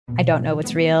I don't know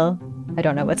what's real. I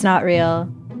don't know what's not real.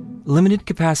 Limited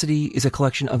Capacity is a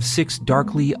collection of 6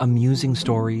 darkly amusing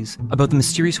stories about the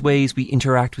mysterious ways we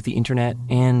interact with the internet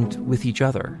and with each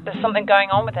other. There's something going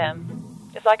on with him.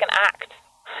 It's like an act.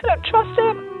 I don't trust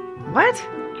him. What?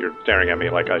 You're staring at me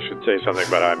like I should say something,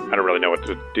 but I don't really know what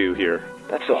to do here.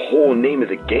 That's the whole name of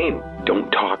the game. Don't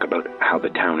talk about how the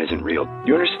town isn't real.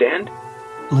 You understand?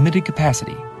 Limited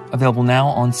Capacity. Available now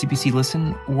on CBC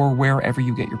Listen or wherever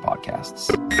you get your podcasts.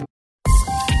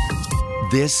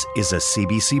 This is a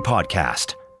CBC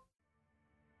podcast.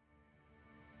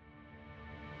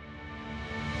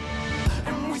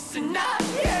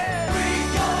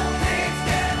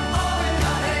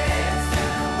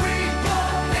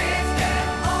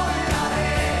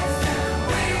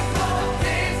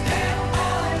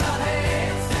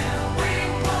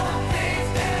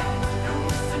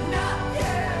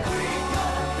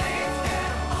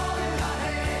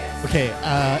 Okay,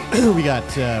 we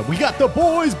got the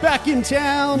boys back in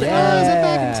town.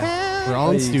 We're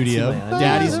all in studio.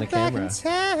 Daddy's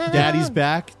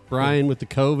back. Brian with the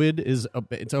COVID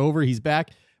it's over. He's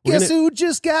back. Guess who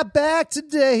just got back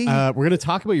today? We're gonna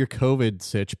talk about your COVID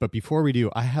sitch, but before we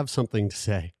do, I have something to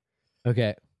say.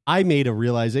 Okay, I made a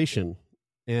realization,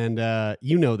 and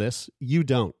you know this, you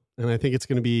don't, and I think it's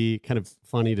gonna be kind of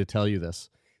funny to tell you this.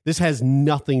 This has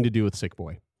nothing to do with Sick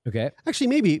Boy. okay. Actually,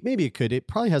 maybe it could. It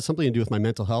probably has something to do with my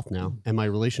mental health now and my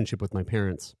relationship with my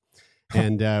parents.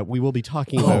 And we will be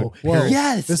talking about parents.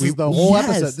 Yes, this is the whole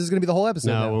episode. This is going to be the whole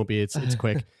episode. No, it won't be. It's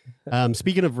quick.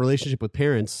 Speaking of relationship with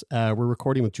parents, we're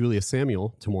recording with Julia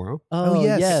Samuel tomorrow. Oh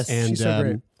yes. And she's so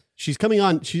great. She's coming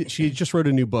on. She just wrote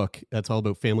a new book that's all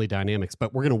about family dynamics.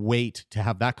 But we're going to wait to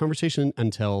have that conversation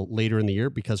until later in the year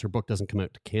because her book doesn't come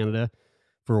out to Canada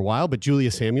for a while. But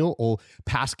Julia Samuel,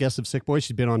 past guest of Sick Boy,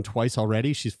 she's been on twice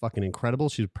already. She's fucking incredible.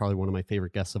 She's probably one of my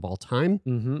favorite guests of all time.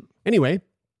 Mm-hmm. Anyway,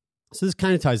 so this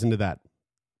kind of ties into that.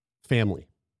 Family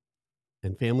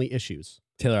and family issues.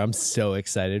 Taylor, I'm so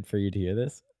excited for you to hear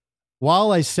this.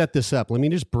 While I set this up, let me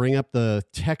just bring up the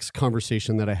text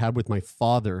conversation that I had with my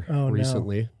father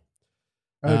recently.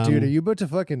 Oh, dude, are you about to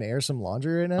fucking air some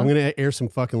laundry right now? I'm going to air some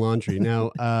fucking laundry.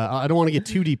 Now, I don't want to get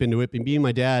too deep into it, but me and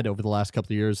my dad over the last couple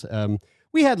of years,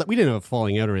 we didn't have a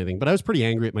falling out or anything, but I was pretty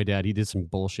angry at my dad. He did some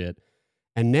bullshit.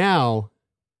 And now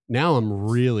I'm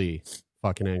really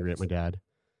fucking angry at my dad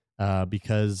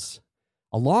because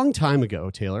a long time ago,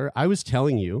 Taylor, I was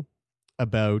telling you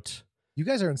about... You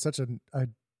guys are in such a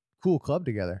cool club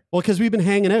together. Well, because we've been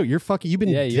hanging out. You've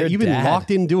been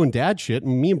locked in doing dad shit,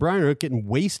 and me and Brian are out getting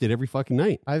wasted every fucking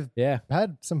night. I've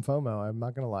had some FOMO, I'm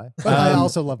not going to lie. But I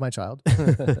also love my child.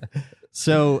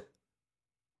 So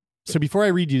before I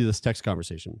read you this text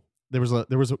conversation, there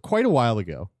was quite a while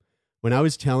ago when I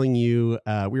was telling you,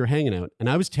 we were hanging out, and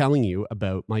I was telling you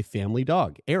about my family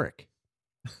dog, Eric.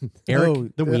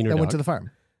 Eric, the wiener dog. That went to the farm.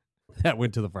 That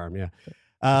went to the farm, yeah.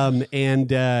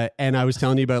 And I was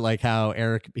telling you about like how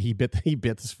Eric he bit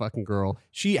this fucking girl.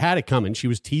 She had it coming. She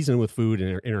was teasing him with food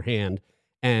in her hand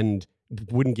and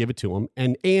wouldn't give it to him.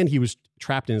 And he was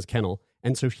trapped in his kennel,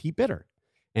 and so he bit her.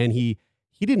 And he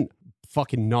didn't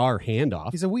fucking gnaw her hand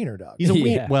off. He's a wiener dog. He's a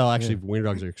wiener. Well, actually, wiener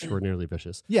dogs are extraordinarily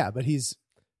vicious. Yeah, but he's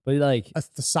like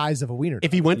the size of a wiener dog.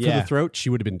 If he went for the throat, she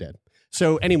would have been dead.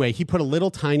 So anyway, he put a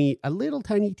little tiny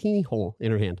teeny hole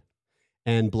in her hand,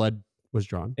 and blood was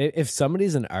drawn. If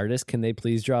somebody's an artist, can they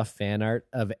please draw fan art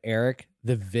of Eric,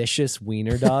 the vicious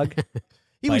wiener dog,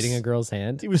 biting a girl's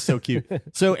hand? He was so cute.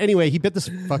 So anyway, he bit this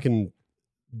fucking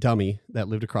dummy that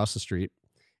lived across the street,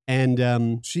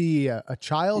 and she a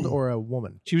child or a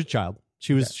woman? She was a child.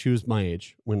 She was my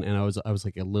age and I was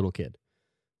like a little kid.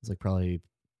 I was like probably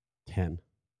 10,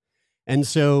 and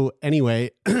so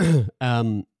anyway,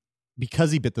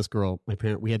 because he bit this girl,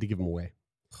 we had to give him away.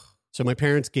 So my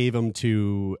parents gave him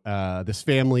to this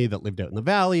family that lived out in the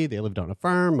valley. They lived on a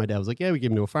farm. My dad was like, "Yeah, we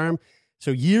gave him to a farm."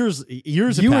 So years.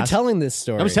 You were telling this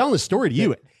story. I was telling this story to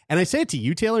you, and I say it to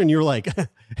you, Taylor, and you're like,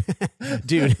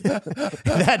 "Dude,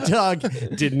 that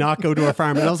dog did not go to a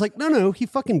farm." And I was like, "No, he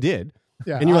fucking did."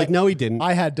 Yeah, and you're like, "No, he didn't."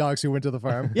 I had dogs who went to the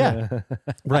farm. Yeah,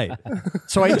 right.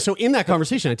 So in that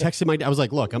conversation, I texted my dad. I was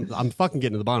like, "Look, I'm fucking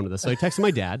getting to the bottom of this." So I texted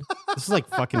my dad. This is like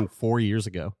fucking 4 years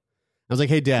ago. I was like,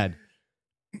 "Hey, Dad,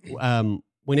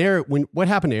 what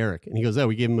happened to Eric?" And he goes, "Oh,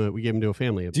 we gave him to a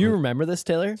family." Do you remember this,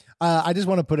 Taylor? I just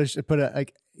want to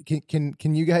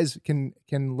can you guys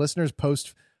can listeners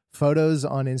post photos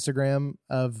on Instagram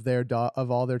of of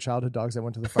all their childhood dogs that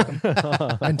went to the farm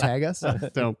and tag us?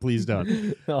 Please don't.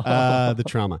 The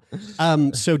trauma.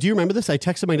 So do you remember this? I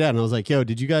texted my dad and I was like, "Yo,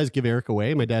 did you guys give Eric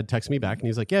away?" My dad texted me back and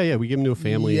he's like, "Yeah, we gave him to a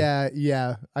family."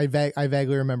 Yeah. I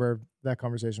vaguely remember that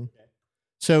conversation.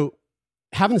 So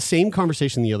having the same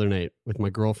conversation the other night with my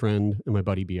girlfriend and my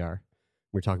buddy BR.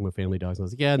 We were talking about family dogs. And I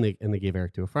was like, yeah, and they gave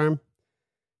Eric to a farm.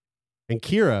 And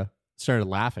Kira started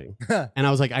laughing. And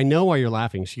I was like, I know why you're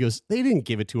laughing. She goes, they didn't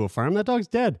give it to a farm. That dog's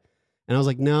dead. And I was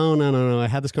like, no. I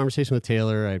had this conversation with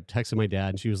Taylor. I texted my dad,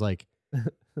 and she was like,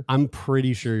 I'm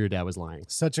pretty sure your dad was lying.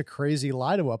 Such a crazy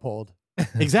lie to uphold.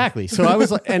 Exactly. So I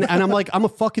was like, and I'm like, I'm a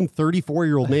fucking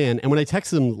 34-year-old man. And when I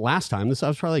texted him last time, I was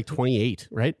probably like 28,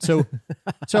 right? So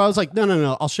I was like,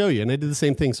 no, I'll show you. And I did the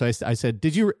same thing. So I said,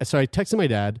 so I texted my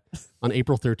dad on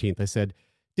April 13th. I said,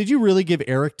 did you really give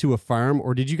Eric to a farm,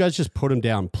 or did you guys just put him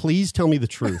down? Please tell me the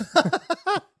truth.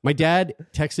 My dad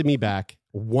texted me back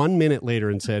 1 minute later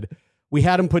and said, we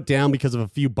had him put down because of a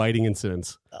few biting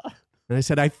incidents. And I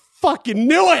said, I fucking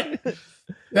knew it.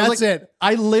 That's it.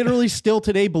 I literally still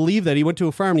today believe that he went to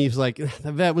a farm and he was like,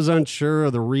 the vet was unsure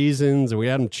of the reasons, and we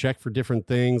had him check for different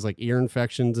things like ear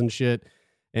infections and shit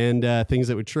and things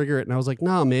that would trigger it. And I was like,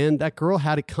 no, man, that girl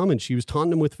had it coming. She was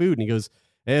taunting him with food. And he goes,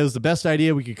 hey, it was the best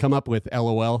idea we could come up with,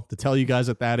 LOL, to tell you guys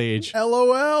at that age.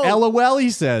 LOL. LOL, he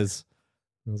says.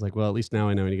 I was like, well, at least now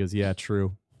I know. And he goes, yeah,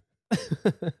 true.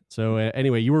 So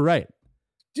anyway, you were right.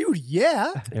 Dude,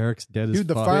 yeah. Eric's dead as fuck. Dude,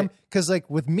 the farm, because like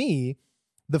with me,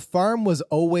 the farm was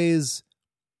always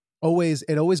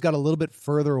got a little bit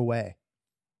further away.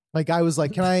 Like I was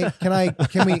like, can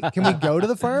we go to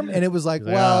the farm? And it was like,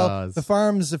 well, the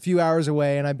farm's a few hours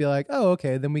away. And I'd be like, oh,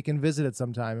 okay, then we can visit it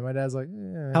sometime. And my dad's like,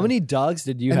 how many dogs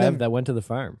did you have that went to the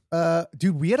farm?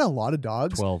 Dude, we had a lot of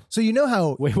dogs. 12. So you know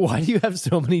how? Wait, why do you have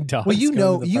so many dogs? Well, you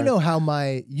know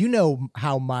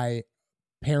how my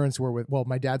parents were with. Well,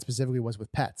 my dad specifically was with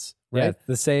pets. Right? Yeah,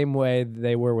 the same way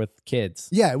they were with kids.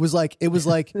 Yeah, it was like,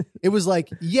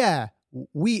 yeah,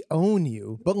 we own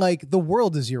you, but like the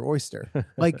world is your oyster.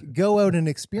 Like go out and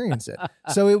experience it.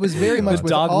 So it was very much. The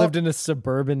dog lived in a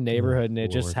suburban neighborhood, and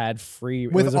it just had free.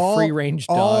 It was a free range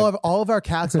dog. All of our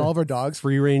cats and all of our dogs.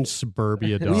 Free range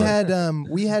suburbia dog.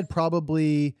 We had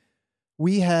probably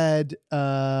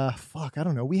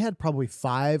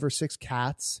 5 or 6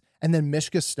 cats. And then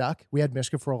Mishka stuck. We had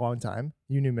Mishka for a long time.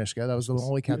 You knew Mishka. That was the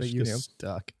only cat that you knew.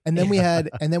 Stuck. And then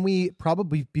we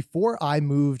probably, before I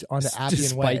moved onto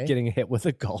Appian Way. Despite getting hit with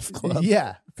a golf club.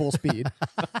 Yeah, full speed.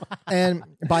 And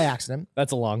by accident.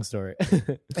 That's a long story.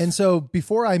 And so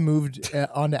before I moved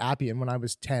onto Appian when I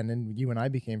was 10 and you and I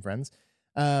became friends,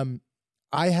 I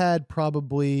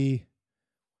probably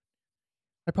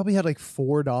had like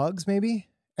 4 dogs maybe.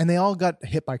 And they all got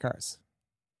hit by cars.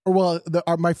 Or well,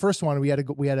 my first one we had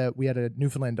a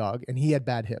Newfoundland dog, and he had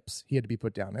bad hips. He had to be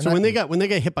put down. And so when they got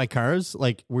hit by cars,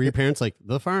 like were your parents like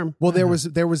the farm? Well, there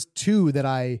was 2 that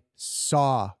I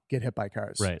saw get hit by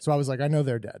cars. Right. So I was like, I know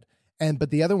they're dead. But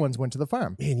the other ones went to the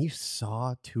farm. Man, you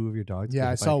saw 2 of your dogs. Yeah, get hit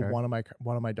I by saw a car?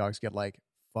 one of my dogs get like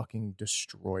fucking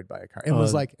destroyed by a car. It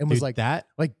was like that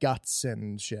like guts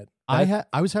and shit. I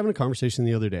was having a conversation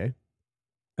the other day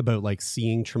about like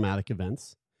seeing traumatic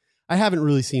events. I haven't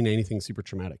really seen anything super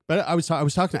traumatic, but I was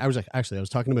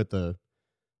talking about the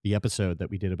episode that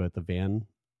we did about the van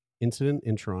incident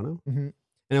in Toronto, and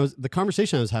the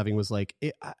conversation I was having was like,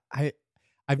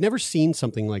 I've never seen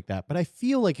something like that, but I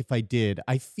feel like if I did,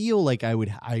 I feel like I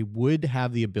would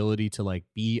have the ability to like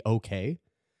be okay.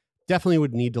 Definitely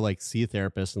would need to like see a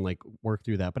therapist and like work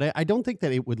through that, but I don't think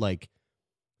that it would like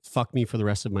fuck me for the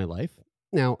rest of my life.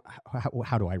 Now,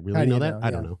 how do I really know that?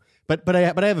 I don't know. But I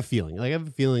have a feeling. Like I have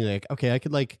a feeling like, okay, I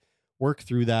could like work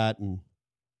through that.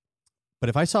 But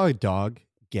if I saw a dog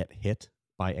get hit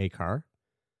by a car,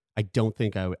 I don't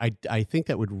think I would. I think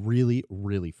that would really,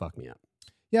 really fuck me up.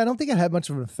 Yeah, I don't think it had much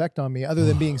of an effect on me other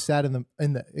than being sad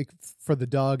for the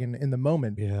dog in the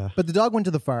moment. Yeah. But the dog went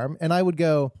to the farm, and I would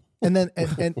go, and then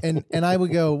and I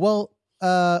would go, well,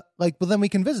 then we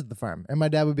can visit the farm. And my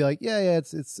dad would be like, yeah,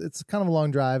 it's kind of a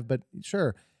long drive, but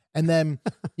sure. And then,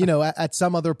 at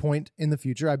some other point in the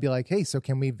future, I'd be like, hey, so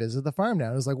can we visit the farm now?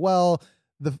 And it was like, well,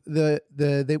 they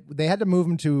had to move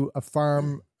him to a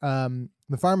farm.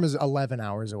 The farm is 11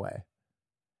 hours away.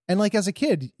 And like as a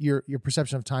kid, your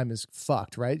perception of time is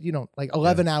fucked, right? You don't like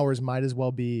 11 hours might as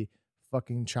well be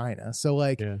fucking China. So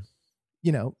like,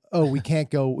 we can't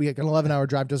go. We an 11-hour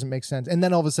drive doesn't make sense. And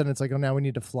then all of a sudden it's like, oh, now we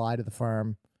need to fly to the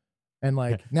farm. And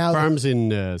like now farm's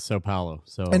in Sao Paulo.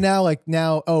 So and now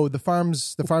the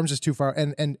farm's just too far.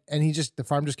 And the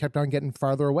farm just kept on getting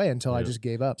farther away until I just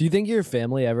gave up. Do you think your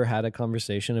family ever had a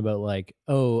conversation about like,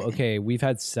 oh, okay, we've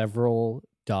had several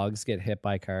dogs get hit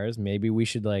by cars. Maybe we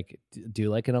should like do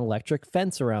like an electric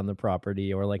fence around the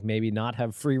property, or like maybe not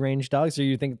have free range dogs? Or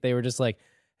you think they were just like,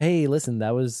 hey, listen,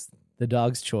 that was the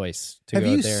dog's choice to Have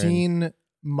go you out there seen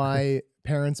my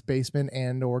parents' basement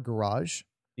and or garage?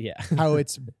 Yeah. How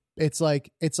it's It's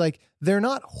like they're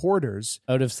not hoarders,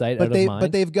 Out of sight, but out of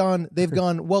mind. they've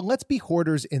gone, well, let's be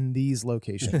hoarders in these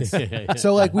locations.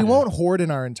 So like we won't hoard in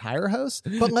our entire house,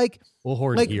 but like We'll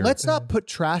hoard like here. let's not put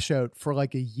trash out for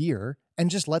like a year and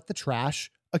just let the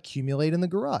trash accumulate in the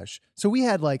garage. So we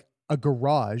had like a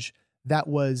garage that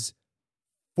was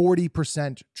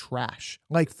 40% trash,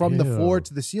 like from the floor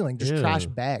to the ceiling, just trash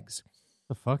bags.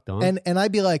 The fuck, Don? And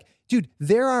I'd be like, dude,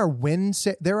 there are is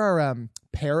it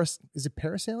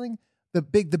parasailing? The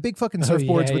big fucking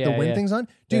surfboards with the wind things on.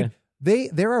 Dude,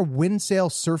 there are wind sail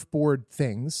surfboard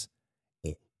things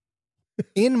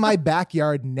in my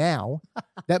backyard now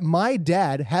that my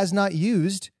dad has not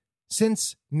used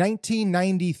since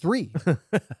 1993.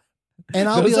 And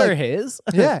I'll Those be like, are his?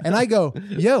 yeah. And I go,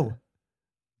 yo,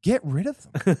 get rid of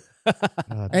them.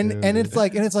 God, And dude. it's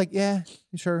like, yeah,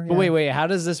 sure. But yeah. wait, how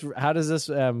does this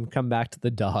come back to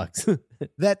the dogs?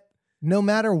 That no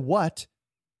matter what,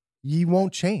 you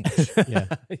won't change. Yeah.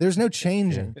 There's no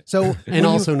changing. So And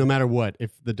also, no matter what,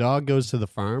 if the dog goes to the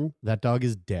farm, that dog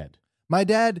is dead. my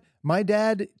dad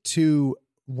to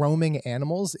roaming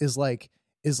animals is like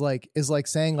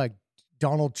saying like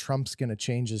Donald Trump's gonna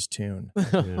change his tune.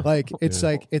 Yeah. Like it's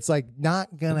like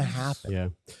not gonna happen. Yeah.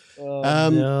 Oh,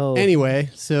 no. Anyway,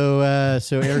 so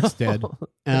Eric's dead.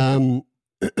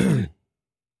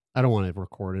 I don't want to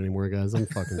record anymore, guys. I'm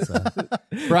fucking sad.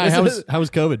 Brian, how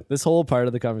was COVID? This whole part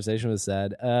of the conversation was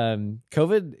sad.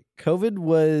 COVID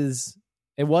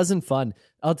wasn't fun.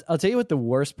 I'll tell you what the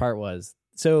worst part was.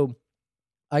 So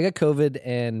I got COVID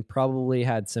and probably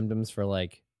had symptoms for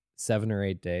like 7 or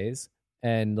 8 days.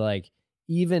 And like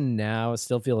even now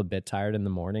still feel a bit tired in the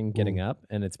morning getting up,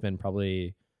 and it's been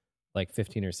probably like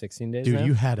 15 or 16 days. Dude, now.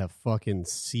 you had a fucking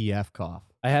CF cough.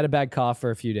 I had a bad cough for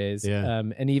a few days. Yeah.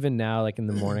 And even now, like in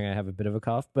the morning, I have a bit of a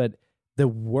cough. But the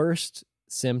worst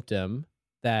symptom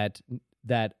that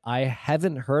I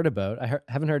haven't heard about,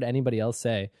 haven't heard anybody else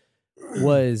say,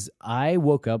 was I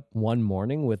woke up one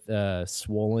morning with a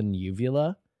swollen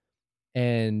uvula.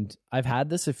 And I've had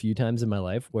this a few times in my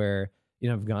life where, you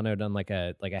know, I've gone out on like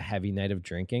a heavy night of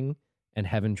drinking and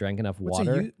haven't drank enough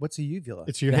water. What's a uvula?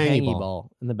 It's your the hangy hangy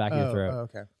ball. in the back of your throat. Oh,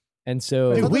 okay. And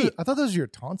so I thought those were your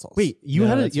tonsils. Wait, you No,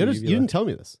 had that's you your uvula. didn't tell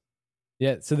me this.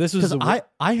 yeah, so this was Because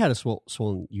I had a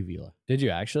swollen uvula. did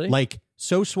you actually? Like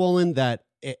so swollen that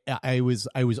I was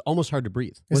almost hard to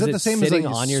breathe. Is Was that it the same as sitting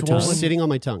like on your It tongue? was sitting on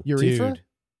my tongue. urethra? Dude.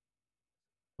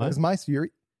 What? Is my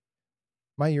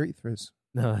urethra is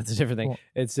No, that's a different thing. Well,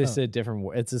 it's just a different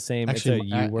word. It's the same. Actually,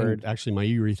 it's a U word. Actually, my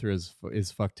urethra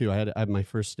is fucked too. I had my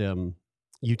first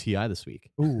UTI this week,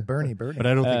 ooh Bernie. but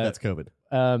I don't think that's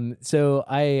COVID. So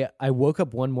I woke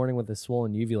up one morning with a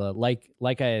swollen uvula,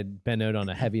 like I had been out on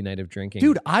a heavy night of drinking.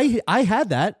 Dude, I had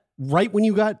that right when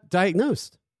you got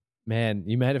diagnosed. Man,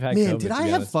 you might have had Man, COVID. did to I be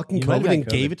have honest. fucking You might have COVID had and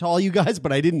gave it to all you guys,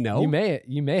 but I didn't know? You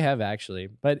may have actually,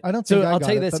 but I don't So think I I'll got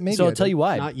tell you it, this. but maybe So I I'll tell did. you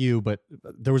why. Not you, but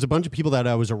there was a bunch of people that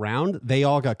I was around. They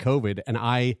all got COVID, and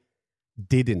I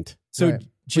didn't. So Right.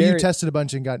 So you Jared, tested a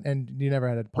bunch and you never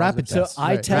had a positive Rapid test. test. So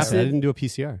I Right. tested- I didn't do a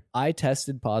PCR. I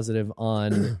tested positive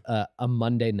on a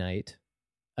Monday night,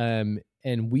 and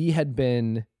we had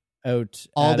been out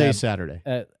All at day a- Saturday.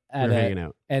 at We were a- hanging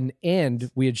out.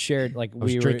 and we had shared like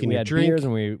was we drinking a had drink. beers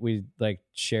and we like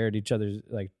shared each other's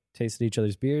like tasted each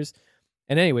other's beers.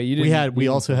 And anyway, you didn't. We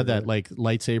you also didn't had do that like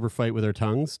lightsaber fight with our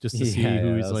tongues just to see Yeah, that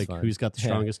who's was like fun. who's got the Yeah.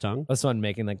 strongest tongue. That's fun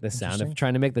making like the sound of Interesting.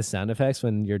 trying to make the sound effects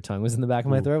when your tongue was in the back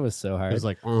of my Ooh. throat was so hard. It was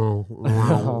like,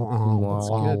 That's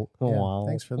good. Yeah,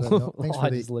 thanks for the I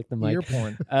just licked the mic. ear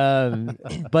porn.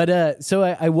 But so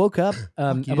I woke up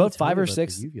Fuck, you didn't about tell me 5 or about the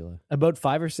 6 uvula. about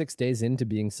 5 or 6 days into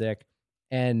being sick,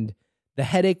 and the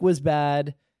headache was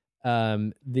bad.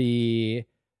 The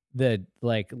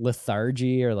like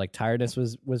lethargy or like tiredness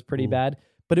was pretty Ooh. bad,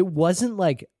 but it wasn't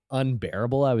like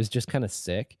unbearable. I was just kind of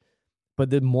sick. But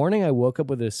the morning I woke up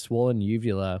with a swollen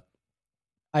uvula,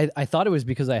 I thought it was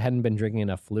because I hadn't been drinking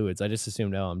enough fluids. I just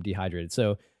assumed, oh, I'm dehydrated.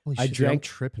 So Holy I shit, dude, I'm drank-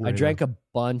 tripping I right drank now. a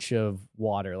bunch of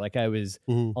water. Like I was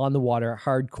Mhm. on the water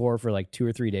hardcore for like 2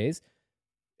 or 3 days.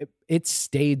 It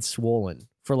stayed swollen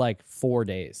for like 4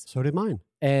 days. So did mine.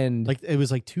 And Like it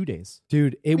was like 2 days.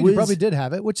 dude, it You was probably did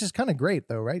have it, which is kind of great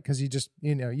though, right? Because you just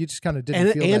kind of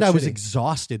didn't feel And that I was shitty.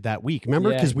 exhausted that week.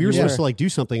 Remember? Yeah, Because we were you supposed were. to like do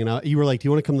something, and you were like, "Do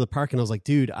you want to come to the park?" And I was like,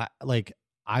 "Dude,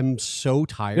 I'm so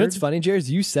tired." You know what's funny, Jared?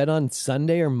 You said on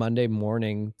Sunday or Monday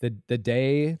morning, the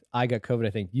day I got COVID,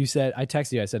 I think, you said, I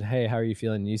texted you, I said, hey, how are you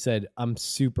feeling? And you said, I'm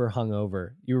super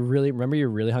hungover. You were really, remember you're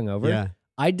really hungover? Yeah.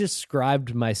 I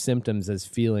described my symptoms as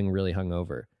feeling really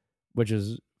hungover, which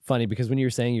is funny because when you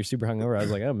were saying you're super hungover, I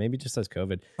was like, oh, maybe it just has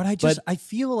COVID. But I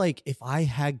feel like if I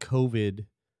had COVID,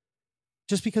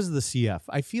 just because of the CF,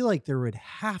 I feel like there would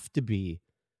have to be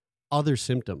other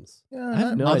symptoms Yeah, I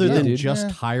have no other idea, than dude. just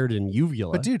Yeah. tired and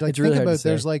uvula. But dude, like It's really think hard to about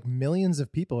there's say. like millions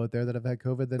of people out there that have had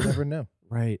COVID that never know.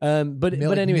 right. But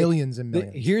anyway, millions and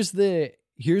millions. here's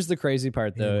the crazy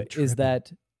part Man, though, I'm is tripping.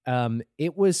 that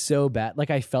it was so bad. Like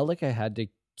I felt like I had to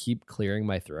keep clearing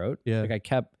my throat. Yeah. Like I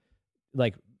kept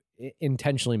like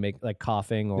intentionally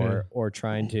coughing or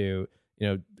trying to,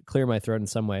 clear my throat in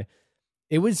some way.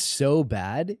 It was so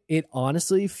bad. It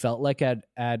honestly felt like at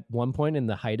one point in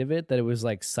the height of it that it was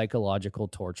like psychological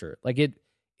torture. Like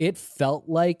it felt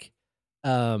like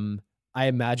I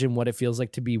imagine what it feels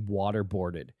like to be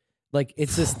waterboarded. Like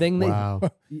it's this thing that Wow.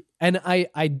 and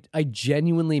I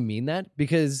genuinely mean that,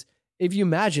 because if you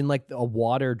imagine like a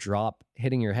water drop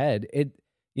hitting your head, if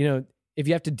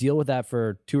you have to deal with that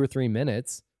for 2 or 3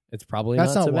 minutes, it's probably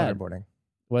That's not not so bad. waterboarding.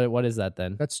 What is that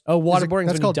then? That's waterboarding is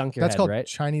that's when called, you dunk your that's head, called right?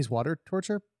 Chinese water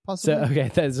torture, So possibly.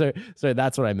 okay, so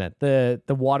that's what I meant. The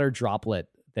water droplet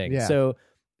thing. Yeah.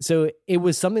 So it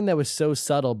was something that was so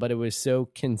subtle, but it was so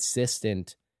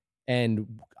consistent,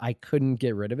 and I couldn't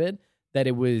get rid of it. That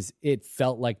it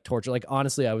felt like torture. Like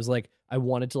honestly, I was like, I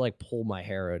wanted to like pull my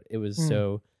hair out. It was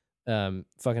so fucking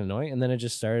annoying, and then it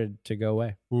just started to go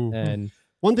away. Mhm. And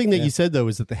One thing that Yeah. you said though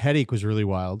is that the headache was really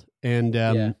wild, and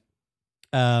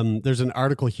there's an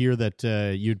article here that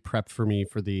you'd prepped for me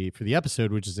for the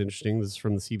episode, which is interesting. This is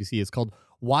from the CBC. It's called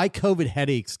 "Why COVID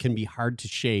Headaches Can Be Hard to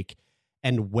Shake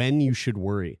and When You Should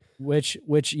Worry." which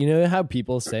you know how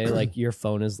people say like their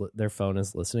phone is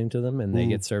listening to them and they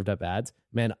get served up ads.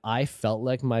 Man, I felt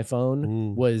like my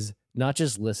phone was not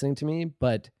just listening to me,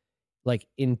 but like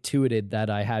intuited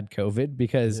that I had COVID,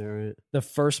 because the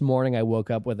first morning I woke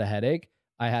up with a headache,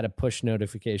 I had a push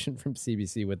notification from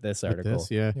CBC with this article.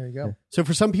 Yeah. There you go. So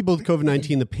for some people with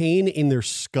COVID-19, the pain in their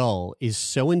skull is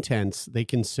so intense they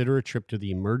consider a trip to the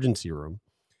emergency room.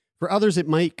 For others, it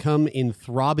might come in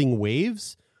throbbing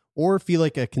waves or feel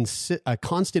like a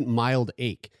constant mild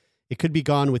ache. It could be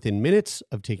gone within minutes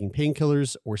of taking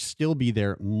painkillers or still be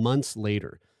there months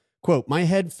later. Quote, "My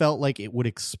head felt like it would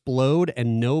explode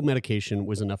and no medication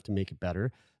was enough to make it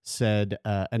better," said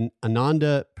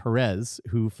Ananda Perez,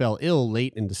 who fell ill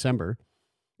late in December.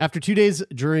 After 2 days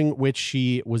during which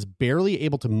she was barely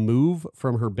able to move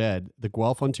from her bed, the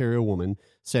Guelph, Ontario woman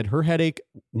said her headache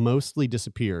mostly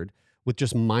disappeared, with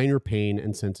just minor pain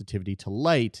and sensitivity to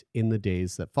light in the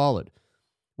days that followed.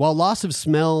 While loss of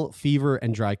smell, fever,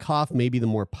 and dry cough may be the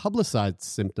more publicized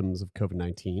symptoms of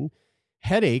COVID-19,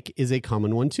 headache is a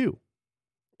common one too.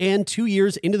 And 2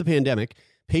 years into the pandemic,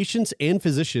 patients and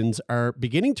physicians are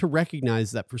beginning to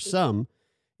recognize that for some,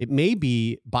 it may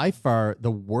be by far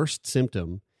the worst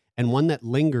symptom and one that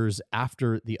lingers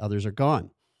after the others are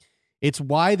gone. It's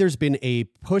why there's been a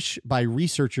push by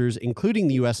researchers, including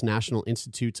the U.S. National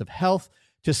Institutes of Health,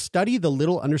 to study the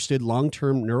little understood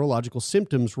long-term neurological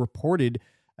symptoms reported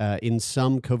in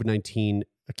some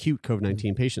acute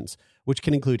COVID-19 patients, which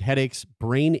can include headaches,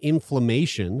 brain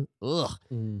inflammation,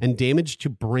 and damage to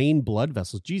brain blood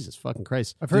vessels. Jesus fucking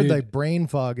Christ. I've heard Dude. like brain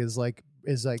fog is like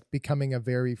becoming a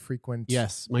very frequent.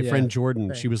 Yes, my Yeah. friend Jordan,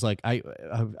 Right. she was like,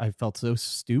 I felt so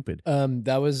stupid.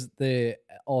 That was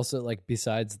also like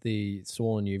besides the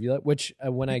swollen uvula, which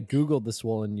when I Googled the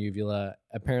swollen uvula,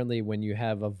 apparently when you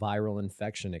have a viral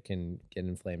infection, it can get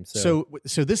inflamed. So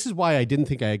this is why I didn't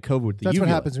think I had COVID with the That's uvula.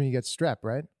 what happens when you get strep,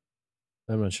 right?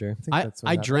 I'm not sure. think I that's what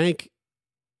happens. drank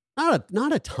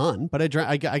not a ton, but I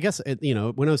drank. I guess when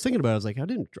I was thinking about it, I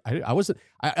was like,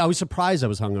 I was surprised I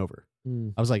was hungover.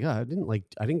 I was like, I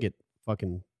didn't get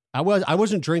fucking. I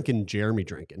wasn't drinking Jeremy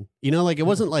drinking. Like it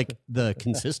wasn't like the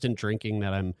consistent drinking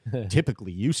that I'm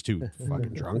typically used to.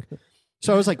 Fucking drunk.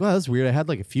 So I was like, well, that's weird. I had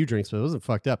like a few drinks, but it wasn't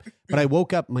fucked up. But I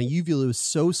woke up, my uvula was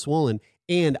so swollen,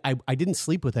 and I didn't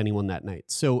sleep with anyone that night.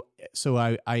 So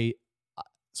I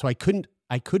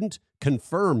couldn't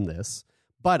confirm this,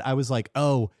 but I was like,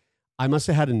 oh, I must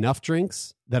have had enough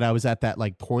drinks that I was at that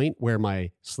like point where my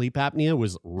sleep apnea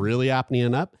was really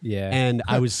apneaing up. Yeah. And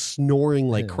I was snoring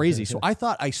like crazy. So I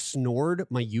thought I snored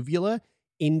my uvula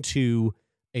into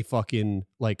a fucking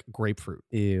like grapefruit.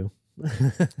 Ew.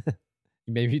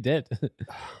 Maybe you did.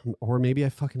 Or maybe I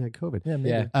fucking had COVID. Yeah,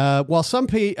 maybe. Yeah. While some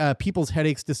people's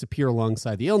headaches disappear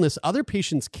alongside the illness, other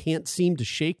patients can't seem to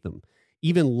shake them,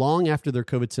 even long after their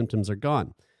COVID symptoms are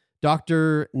gone.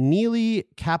 Dr. Neely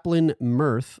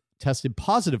Kaplan-Mirth tested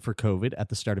positive for COVID at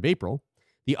the start of April.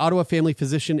 The Ottawa family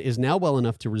physician is now well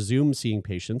enough to resume seeing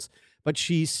patients, but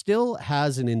she still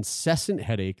has an incessant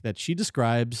headache that she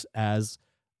describes as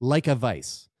like a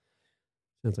vice.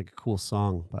 Sounds like a cool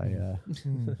song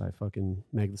by fucking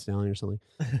Meg Thee Stallion or something.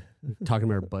 Talking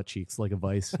about her butt cheeks like a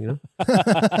vice, you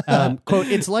know? Quote,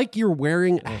 it's like you're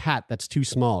wearing a hat that's too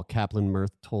small, Kaplan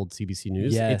Mirth told CBC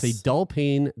News. Yes. It's a dull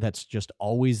pain that's just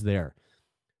always there.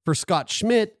 For Scott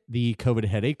Schmidt, the COVID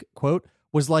headache, quote,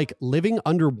 was like living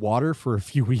underwater for a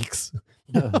few weeks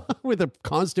with a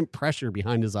constant pressure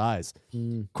behind his eyes.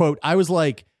 Quote, I was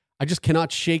like, I just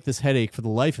cannot shake this headache for the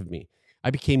life of me.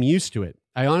 I became used to it.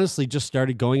 I honestly just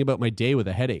started going about my day with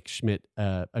a headache, Schmidt,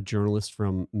 a journalist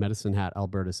from Medicine Hat,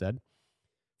 Alberta, said.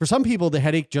 For some people, the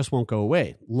headache just won't go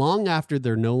away long after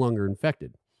they're no longer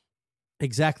infected.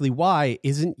 Exactly why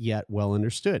isn't yet well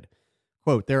understood.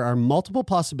 Quote, there are multiple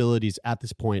possibilities at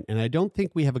this point, and I don't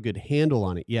think we have a good handle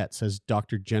on it yet, says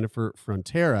Dr. Jennifer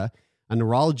Frontera, a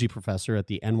neurology professor at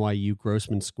the NYU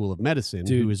Grossman School of Medicine,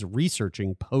 who is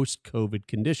researching post-COVID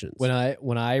conditions. When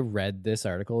I read this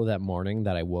article that morning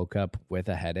that I woke up with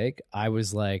a headache, I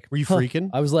was like, were you freaking?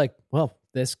 I was like, well,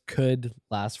 this could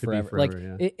last forever. Like,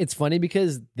 yeah. It's funny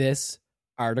because this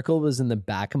article was in the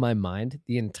back of my mind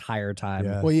the entire time.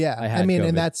 Yeah. Well, yeah. I mean, COVID.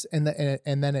 and that's and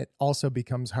then it also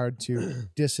becomes hard to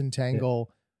disentangle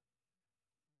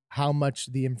how much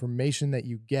the information that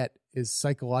you get is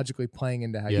psychologically playing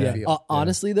into how you feel.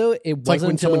 Honestly, though, It's like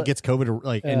when someone gets COVID,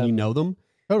 like, and you know them,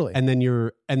 totally, and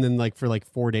then like for like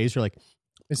 4 days, you're like,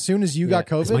 as soon as you got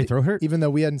COVID, does my throat hurt? Even though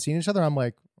we hadn't seen each other, I'm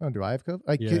like, oh, do I have COVID?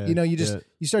 Like, you know, you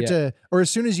start to, or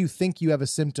as soon as you think you have a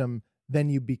symptom, then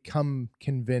you become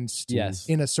convinced to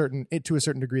a certain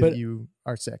degree that you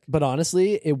are sick. But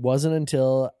honestly, it wasn't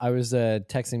until I was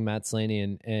texting Matt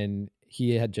Slaney and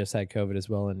he had just had COVID as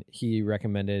well, and he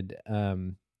recommended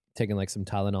taking like some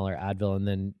Tylenol or Advil, and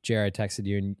then Jared texted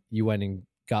you and you went and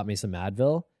got me some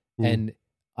Advil, and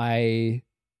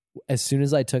as soon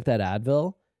as I took that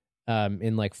Advil,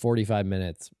 in like 45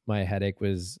 minutes, my headache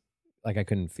was like I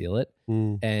couldn't feel it,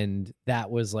 and that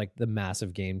was like the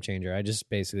massive game changer. I just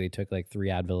basically took like 3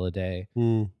 Advil a day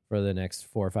for the next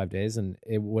 4 or 5 days, and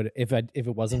it would if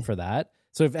it wasn't for that.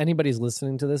 So if anybody's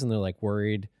listening to this and they're like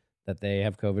worried that they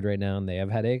have COVID right now and they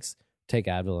have headaches, take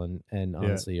Advil and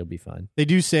honestly, you'll be fine. They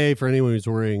do say, for anyone who's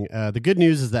worrying, the good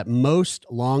news is that most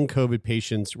long COVID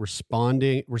patients respond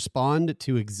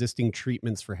to existing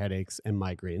treatments for headaches and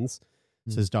migraines,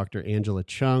 says Dr. Angela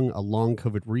Chung, a long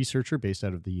COVID researcher based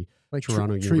out of the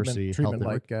Toronto University treatment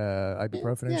Health like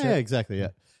ibuprofen and shit. Yeah, exactly,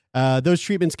 yeah. Those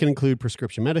treatments can include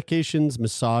prescription medications,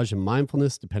 massage, and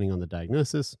mindfulness, depending on the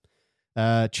diagnosis.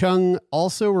 Chung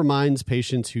also reminds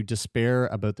patients who despair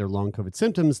about their long COVID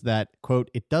symptoms that,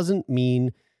 quote, it doesn't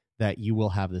mean that you will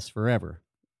have this forever.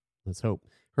 Let's hope.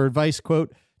 Her advice,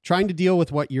 quote, trying to deal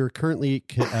with what you're currently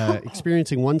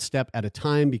experiencing one step at a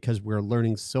time because we're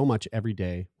learning so much every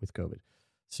day with COVID.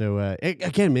 So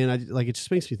again, man, it just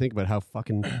makes me think about how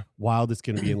fucking wild it's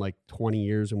going to be in like 20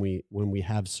 years when we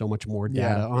have so much more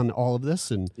data on all of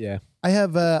this. And I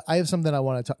have something I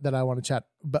want to chat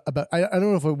about. I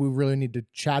don't know if we really need to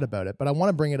chat about it, but I want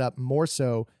to bring it up more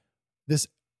so. It's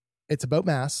about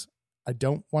masks. I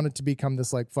don't want it to become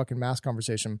this like fucking mask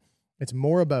conversation. It's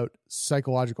more about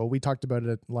psychological. We talked about it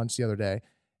at lunch the other day,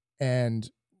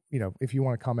 and you know, if you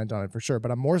want to comment on it for sure.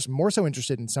 But I'm more so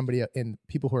interested in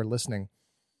people who are listening.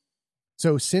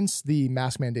 So since the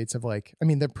mask mandates have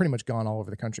they're pretty much gone all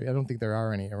over the country. I don't think there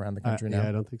are any around the country now. Yeah,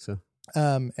 I don't think so.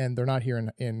 And they're not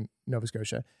here in Nova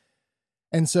Scotia.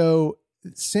 And so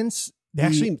since they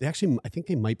actually, I think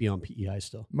they might be on PEI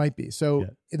still. Might be. So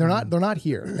they're not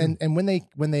here. And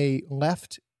when they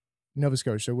left Nova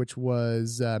Scotia, which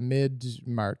was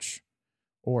mid-March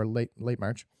or late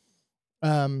March,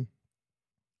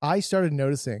 I started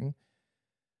noticing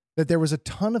that there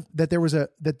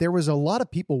was a lot of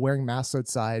people wearing masks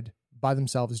outside by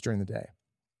themselves during the day.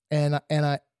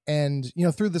 And you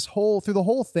know, through the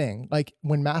whole thing, like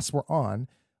when masks were on,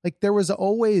 like there was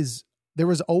always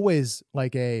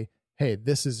like a, hey,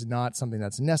 this is not something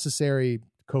that's necessary.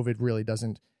 COVID really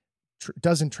doesn't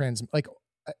transmit. Like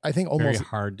I think almost very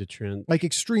hard to transmit, like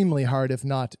extremely hard, if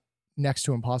not next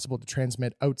to impossible to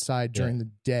transmit outside during the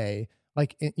day.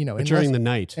 Like, you know, but during the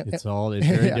night, it's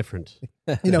very different.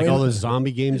 You know, like all those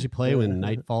zombie games you play when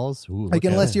night falls. Ooh, like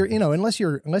unless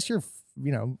you're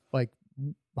like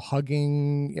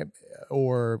hugging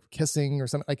or kissing or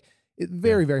something, like it's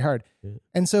very, very hard. Yeah.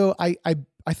 And so I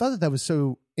thought that was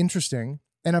so interesting.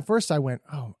 And at first I went,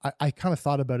 I kind of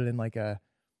thought about it in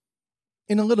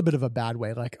a little bit of a bad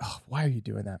way. Like, oh, why are you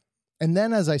doing that? And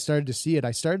then as I started to see it,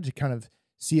 I started to kind of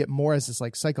see it more as this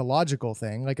like psychological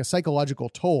thing, like a psychological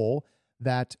toll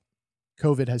that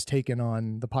COVID has taken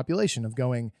on the population of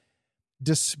going,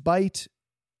 despite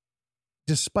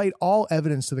all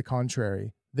evidence to the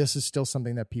contrary, this is still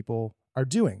something that people are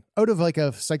doing out of like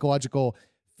a psychological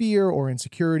fear or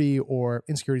insecurity, or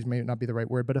insecurities may not be the right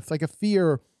word, but if like a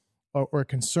fear or a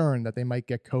concern that they might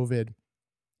get COVID.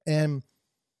 And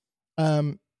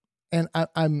and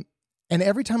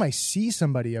every time I see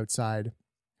somebody outside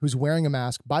who's wearing a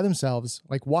mask by themselves,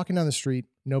 like walking down the street,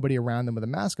 nobody around them with a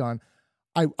mask on,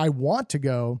 I want to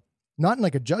go, not in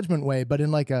like a judgment way, but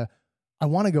in like I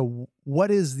want to go,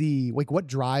 what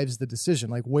drives the decision?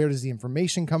 Like, where does the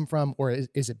information come from? Or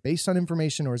is it based on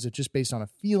information, or is it just based on a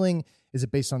feeling? Is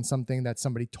it based on something that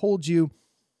somebody told you?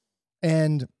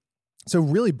 And so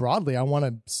really broadly, I want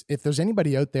to, if there's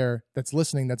anybody out there that's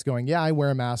listening, that's going, yeah, I wear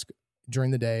a mask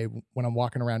during the day when I'm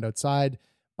walking around outside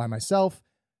by myself.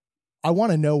 I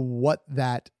want to know what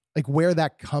that, like where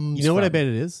that comes from. You know what I bet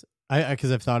it is?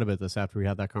 Because I've thought about this after we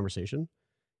had that conversation.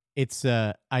 It's,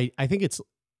 I think it's,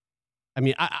 I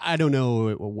mean, I don't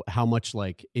know how much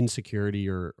like insecurity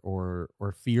or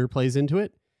fear plays into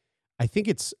it. I think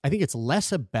it's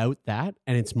less about that,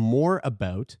 and it's more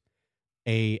about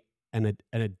an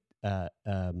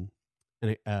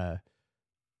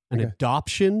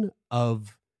adoption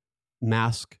of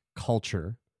mask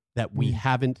culture that we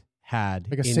haven't had,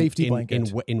 like a safety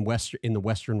blanket in the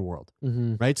Western world,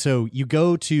 Mm-hmm. right? So you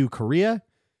go to Korea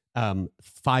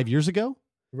 5 years ago,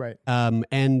 right?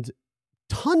 And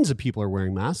tons of people are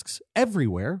wearing masks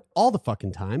everywhere, all the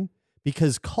fucking time,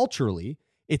 because culturally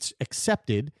it's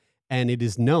accepted and it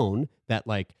is known that,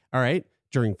 like, all right,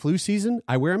 during flu season,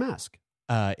 I wear a mask.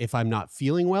 If I'm not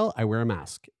feeling well, I wear a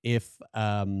mask. If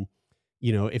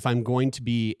if I'm going to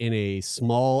be in a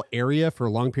small area for a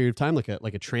long period of time, like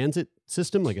a transit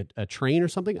system, like a train or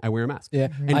something, I wear a mask. Yeah,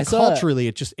 and culturally,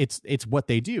 it's what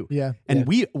they do. Yeah, and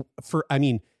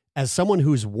as someone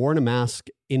who's worn a mask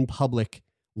in public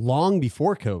long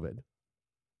before COVID,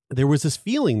 there was this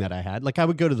feeling that I had. Like, I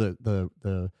would go to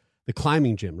the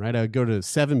climbing gym, right? I would go to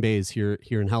 7 Bays here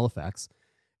in Halifax,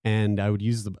 and I would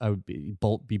be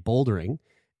bouldering,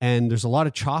 and there's a lot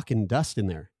of chalk and dust in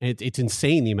there, and it's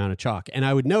insane the amount of chalk. And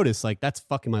I would notice, like, that's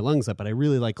fucking my lungs up, but I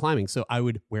really like climbing, so I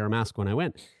would wear a mask when I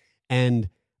went, and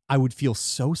I would feel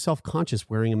so self-conscious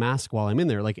wearing a mask while I'm in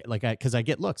there, because I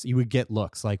get looks. You would get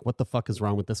looks like, what the fuck is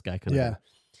wrong with this guy? Kind of thing.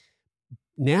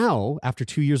 Now, after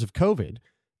 2 years of COVID,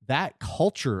 that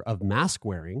culture of mask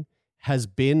wearing has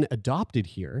been adopted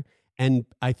here. And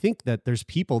I think that there's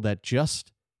people that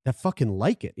fucking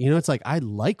like it. You know, it's like, I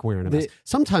like wearing a mask.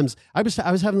 Sometimes I was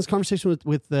having this conversation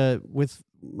with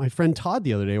my friend Todd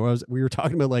the other day, where we were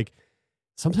talking about, like,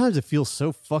 sometimes it feels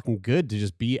so fucking good to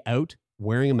just be out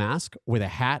wearing a mask with a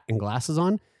hat and glasses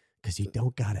on, because you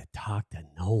don't gotta talk to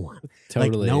no one.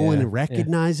 Totally, like, no one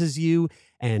recognizes you,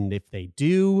 and if they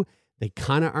do, they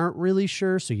kind of aren't really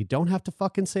sure, so you don't have to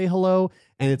fucking say hello.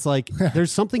 And it's like,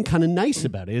 there's something kind of nice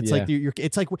about it. It's like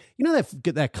it's like, you know,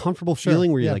 that comfortable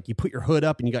feeling where you're like, you put your hood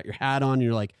up and you got your hat on, and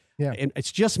you're like, and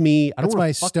it's just me. That's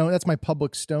my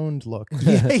public stoned look.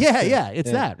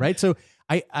 It's that, right? So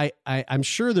I'm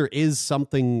sure there is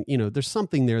something, there's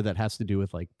something there that has to do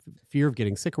with, like, fear of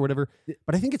getting sick or whatever.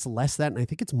 But I think it's less that, and I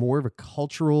think it's more of a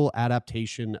cultural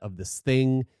adaptation of this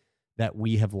thing that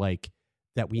we have, like,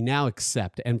 that we now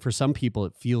accept, and for some people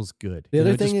it feels good. The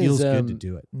other thing it just feels good to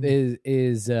do it.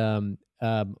 Is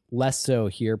less so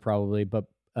here probably, but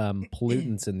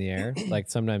pollutants in the air. Like,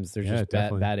 sometimes there's just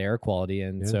bad air quality,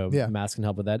 and so masks can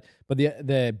help with that. But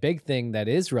the big thing that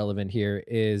is relevant here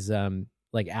is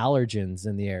like allergens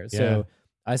in the air. So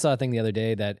I saw a thing the other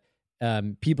day that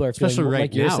people are feeling, especially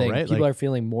like you're now, saying, right? people like, are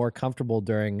feeling more comfortable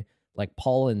during, like,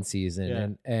 pollen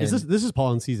season, and this is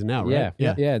pollen season now, right?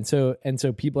 Yeah. And so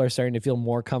people are starting to feel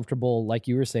more comfortable, like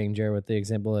you were saying, Jared, with the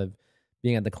example of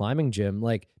being at the climbing gym.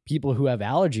 Like, people who have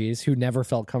allergies who never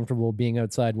felt comfortable being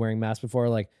outside wearing masks before,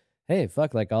 like, hey,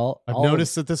 fuck, like, I've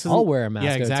noticed that this is, I'll wear a mask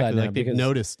outside exactly. now, Like, they've because,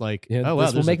 noticed, like, this oh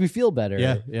wow, will make me feel better.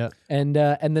 Yeah. And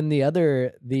then the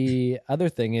other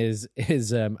thing is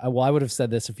well, I would have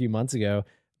said this a few months ago.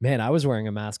 Man, I was wearing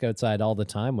a mask outside all the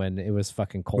time when it was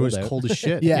fucking cold. It was out. cold as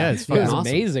shit. It's it was awesome.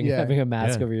 amazing having a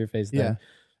mask over your face. Then.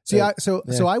 So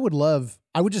I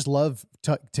would just love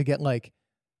to get, like,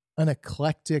 an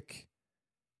eclectic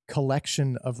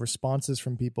collection of responses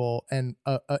from people, and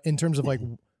in terms of, like,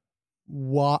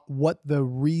 what the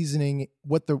reasoning,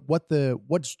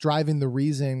 what's driving the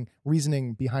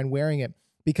reasoning behind wearing it,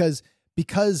 because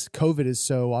COVID is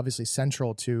so obviously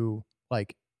central to,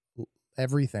 like,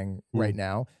 everything right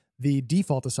now. The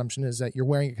default assumption is that you're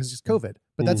wearing it because it's COVID,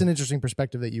 but that's an interesting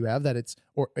perspective that you have,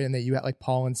 and that you have, like,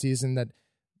 pollen season,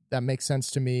 that makes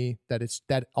sense to me, that it's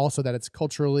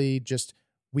culturally just,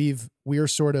 we're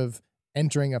sort of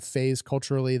entering a phase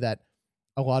culturally that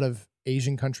a lot of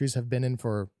Asian countries have been in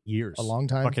for years, a long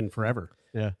time, fucking forever.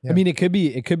 Yeah. Yeah. I mean, it could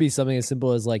be something as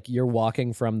simple as like you're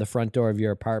walking from the front door of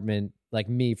your apartment. Like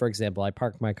me, for example, I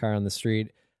park my car on the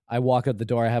street. I walk out the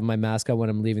door. I have my mask on when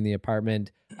I'm leaving the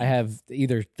apartment. I have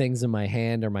either things in my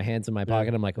hand or my hands in my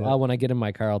pocket. I'm like, oh, when I get in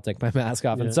my car, I'll take my mask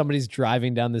off. And somebody's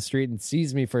driving down the street and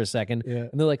sees me for a second. And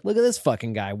they're like, look at this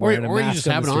fucking guy wearing a mask. Or you just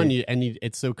have it the on street. you and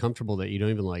it's so comfortable that you don't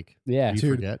even like, Yeah. you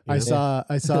Dude, forget. I saw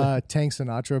Tank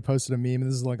Sinatra posted a meme, and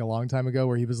this is like a long time ago,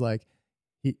 where he was like,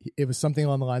 it was something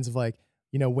along the lines of like,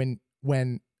 you know,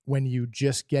 when you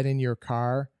just get in your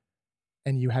car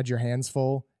and you had your hands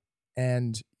full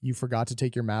and you forgot to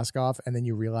take your mask off, and then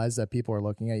you realize that people are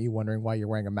looking at you wondering why you're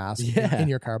wearing a mask in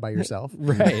your car by yourself.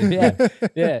 Right. Yeah.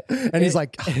 Yeah. And he's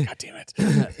like, oh, God damn it.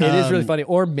 It is really funny.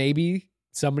 Or maybe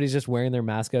somebody's just wearing their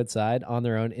mask outside on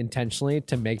their own intentionally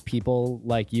to make people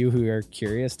like you who are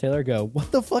curious, Taylor, go,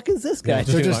 what the fuck is this guy Yeah,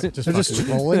 doing? They're just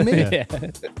trolling me. Yeah.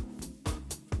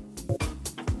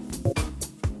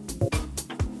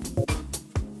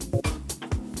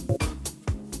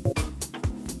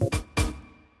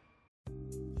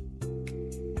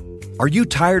 Are you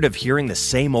tired of hearing the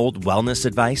same old wellness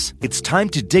advice? It's time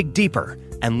to dig deeper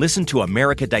and listen to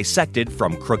America Dissected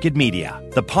from Crooked Media,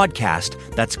 the podcast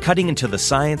that's cutting into the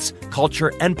science,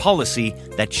 culture, and policy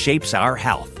that shapes our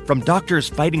health. From doctors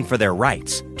fighting for their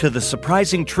rights to the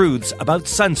surprising truths about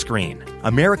sunscreen,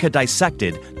 America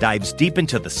Dissected dives deep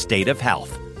into the state of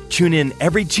health. Tune in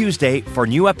every Tuesday for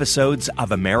new episodes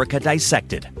of America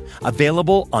Dissected,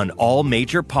 available on all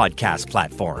major podcast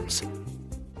platforms.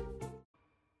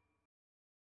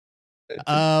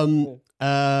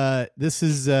 This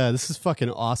is fucking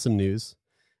awesome news.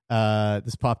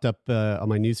 This popped up on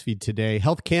my newsfeed today.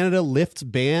 Health Canada lifts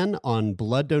ban on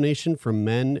blood donation from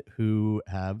men who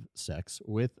have sex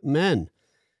with men,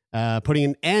 putting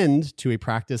an end to a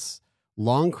practice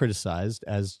long criticized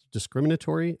as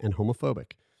discriminatory and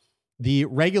homophobic. The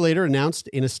regulator announced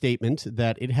in a statement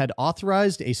that it had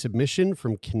authorized a submission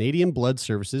from Canadian Blood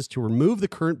Services to remove the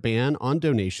current ban on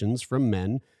donations from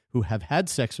men who have had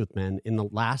sex with men in the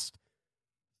last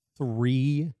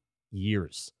 3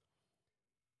 years.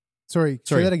 Sorry,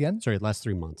 say that again. Sorry, last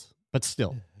 3 months. But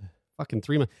still, fucking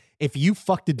 3 months. If you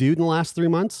fucked a dude in the last 3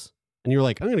 months and you're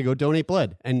like, I'm going to go donate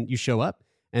blood, and you show up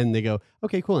and they go,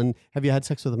 okay, cool. And have you had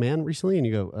sex with a man recently? And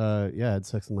you go, yeah, I had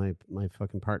sex with my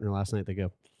fucking partner last night. They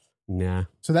go, nah.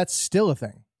 So that's still a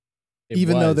thing. It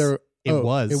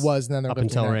was. It was. And then they're up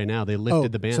until lifting it. right now. They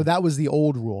lifted the ban. So that was the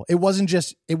old rule. It wasn't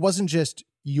just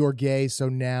you're gay, so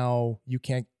now you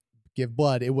can't give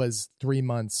blood. It was 3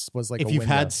 months was like if a you've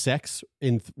window. had sex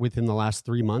within the last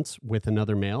 3 months with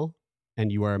another male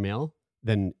and you are a male,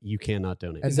 then you cannot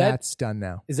donate. And that's done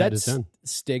now. Is That that is done.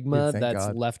 stigma Thank that's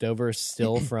God. left over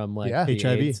still from like Yeah. the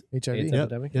HIV. AIDS HIV. AIDS Yep.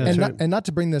 epidemic? Yeah, and that's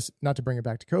not to bring it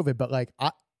back to COVID, but like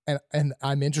and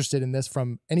I'm interested in this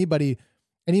from anybody,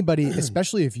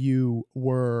 especially if you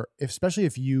were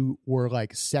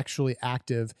like sexually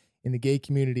active in the gay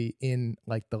community in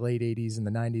like the late 80s and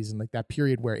the 90s and like that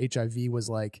period where HIV was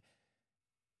a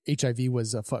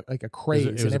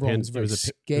craze and everyone was very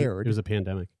scared. It was a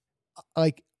pandemic.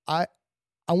 Like I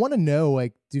want to know,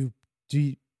 like, do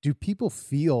people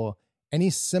feel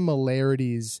any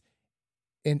similarities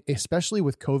in, especially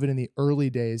with COVID in the early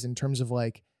days, in terms of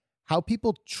like how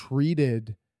people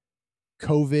treated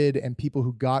COVID and people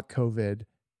who got COVID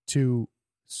to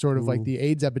sort of like the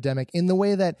AIDS epidemic, in the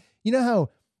way that, you know, how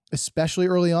especially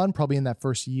early on, probably in that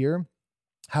first year,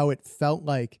 how it felt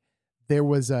like there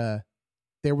was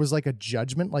like a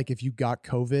judgment, like if you got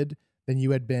COVID, then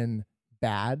you had been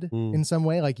bad in some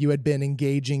way, like you had been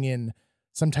engaging in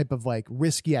some type of like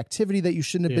risky activity that you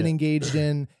shouldn't have been engaged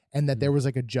in, and that there was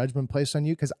like a judgment placed on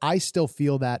you. Because I still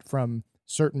feel that from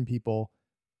certain people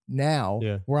now,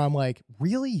 where I'm like,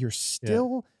 really, you're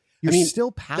still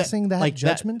still passing that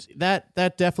judgment? That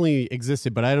definitely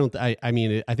existed, but I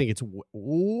think it's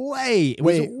way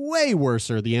worse,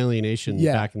 or the alienation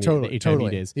back in the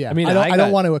HIV days. Yeah, I mean, I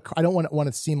don't want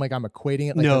to seem like I'm equating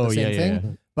it like No, they're the same thing.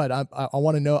 yeah. But I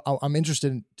want to know. I'm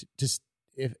interested in just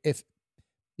if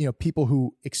you know, people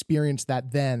who experienced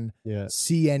that then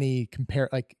see any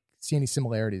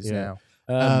similarities now.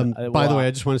 By the way,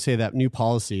 I just want to say that new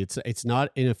policy, it's not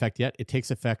in effect yet. It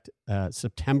takes effect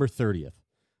September 30th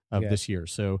of this year.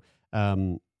 So,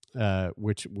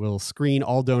 which will screen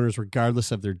all donors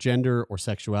regardless of their gender or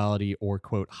sexuality or,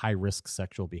 quote, high risk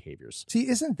sexual behaviors. See,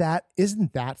 isn't that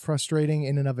frustrating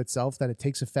in and of itself that it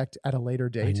takes effect at a later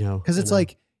date? I know, because it's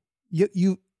like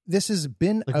you. This has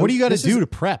been like, what do you got to do to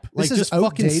prep? Like, just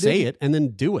fucking say it and then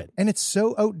do it. And it's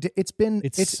so it's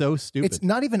so stupid. It's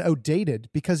not even outdated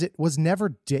because it was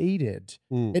never dated.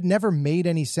 It never made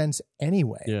any sense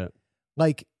anyway. Yeah,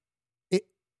 like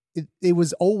it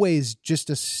was always just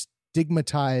a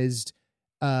stigmatized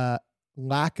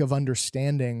lack of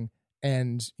understanding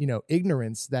and, you know,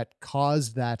 ignorance that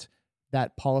caused that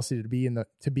policy to be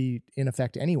in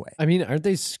effect anyway. I mean, aren't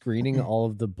they screening all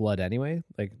of the blood anyway?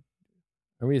 Like,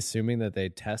 are we assuming that they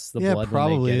test the blood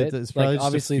probably. when they get it? It's probably just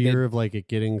obviously a fear of like it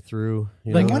getting through.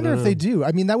 You I know, wonder don't if they know. do.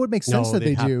 I mean, that would make sense No, that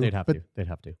they do. They'd have but to. They'd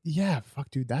have to. yeah, fuck,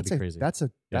 dude, that's That'd be crazy.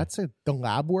 that's the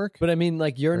lab work. But I mean,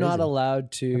 like, you're not Crazy.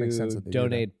 allowed That makes sense to that they do that.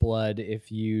 donate blood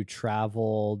if you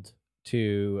traveled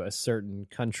to a certain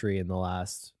country in the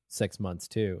last 6 months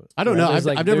too. I don't know. There's,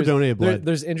 I've never donated blood.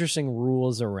 There's interesting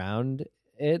rules around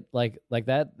it, like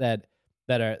that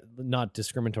are not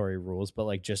discriminatory rules, but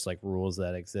like just like rules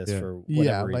that exist for whatever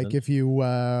Yeah, reason. like if you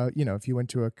if you went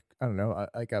to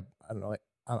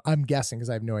I'm guessing because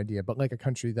I have no idea, but like a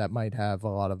country that might have a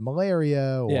lot of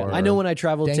malaria or yeah, I know when I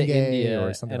traveled to dengue India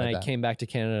or something and like I that. came back to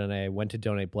Canada and I went to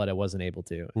donate blood, I wasn't able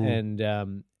to.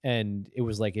 And it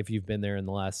was like if you've been there in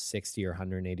the last 60 or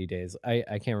 180 days.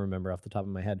 I can't remember off the top of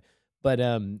my head. But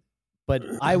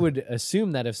I would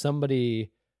assume that if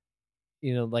somebody,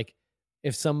 you know, like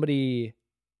if somebody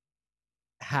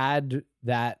had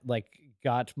that, like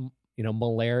got, you know,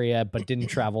 malaria, but didn't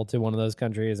travel to one of those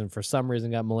countries and for some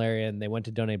reason got malaria and they went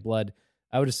to donate blood,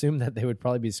 I would assume that they would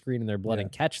probably be screening their blood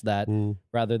and catch that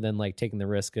rather than like taking the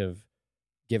risk of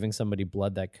giving somebody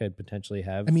blood that could potentially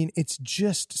have. I mean, it's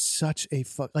just such a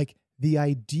like the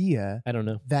idea I don't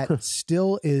know. that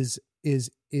still is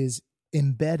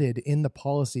embedded in the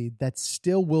policy that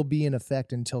still will be in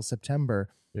effect until September.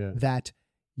 Yeah. That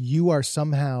you are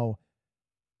somehow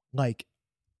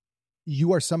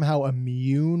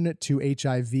immune to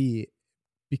HIV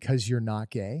because you're not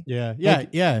gay. Yeah. Like,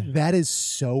 Yeah. That is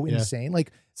so Yeah. insane.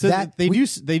 Like So that they do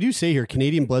say here,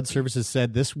 Canadian Blood Services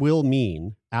said this will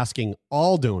mean asking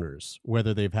all donors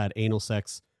whether they've had anal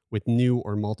sex with new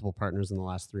or multiple partners in the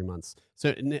last 3 months.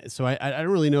 So I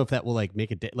don't really know if that will like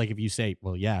make like if you say,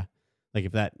 well, yeah, like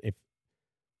if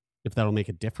that'll make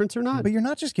a difference or not. But you're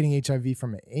not just getting HIV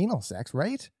from anal sex,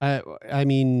 right? I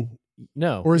mean,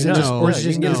 No. Or is it you're just, not. or is it, you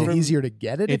just, can is get it from- easier to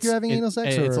get it if you're having anal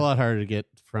sex? It's or? a lot harder to get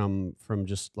from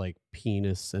just like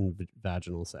penis and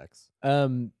vaginal sex.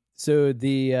 So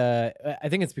the I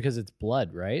think it's because it's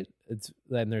blood, right? It's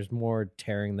then there's more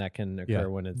tearing that can occur Yeah.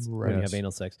 when you Right. have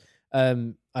anal sex.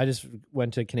 I just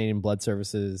went to Canadian Blood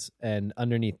Services and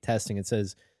underneath testing it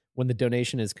says when the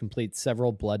donation is complete,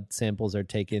 several blood samples are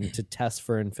taken to test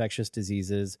for infectious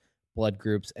diseases, blood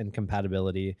groups, and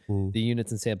compatibility. The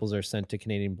units and samples are sent to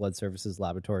Canadian Blood Services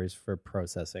laboratories for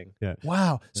processing. Yeah.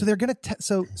 Wow. So they're going to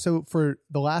so for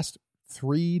the last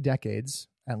 3 decades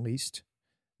at least,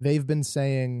 they've been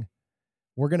saying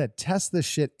we're going to test this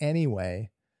shit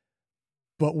anyway,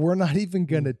 but we're not even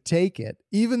going to take it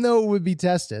even though it would be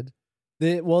tested.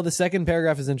 The second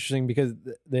paragraph is interesting because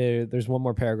there's one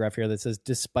more paragraph here that says,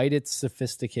 despite its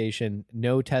sophistication,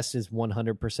 no test is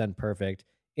 100% perfect.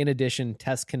 In addition,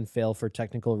 tests can fail for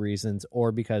technical reasons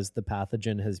or because the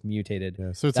pathogen has mutated.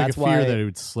 Yeah. So it's That's like a fear why- that it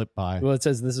would slip by. Well, it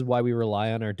says this is why we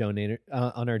rely on our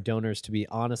donors to be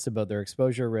honest about their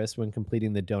exposure risk when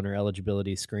completing the donor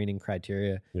eligibility screening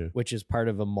criteria, Yeah. which is part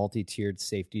of a multi-tiered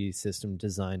safety system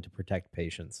designed to protect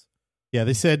patients. Yeah,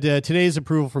 they said today's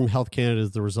approval from Health Canada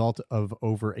is the result of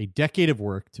over a decade of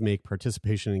work to make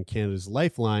participation in Canada's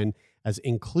Lifeline as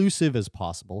inclusive as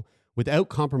possible without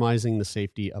compromising the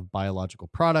safety of biological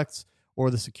products or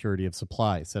the security of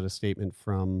supply, said a statement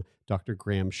from Dr.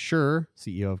 Graham Schur,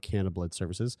 CEO of Canada Blood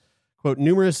Services. Quote,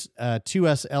 numerous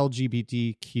 2S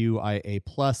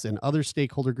LGBTQIA+ and other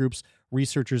stakeholder groups,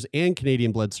 researchers, and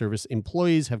Canadian Blood Service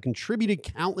employees have contributed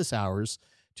countless hours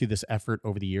to this effort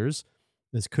over the years.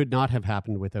 This could not have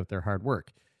happened without their hard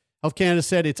work. Health Canada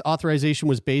said its authorization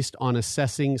was based on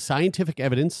assessing scientific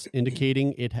evidence,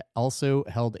 indicating it also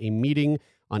held a meeting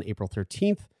on April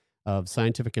 13th of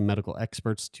scientific and medical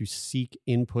experts to seek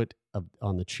input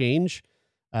on the change.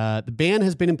 The ban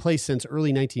has been in place since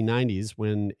early 1990s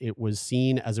when it was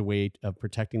seen as a way of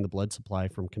protecting the blood supply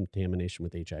from contamination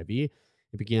with HIV. It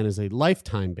began as a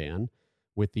lifetime ban,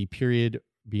 with the period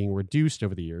being reduced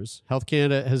over the years. Health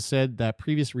Canada has said that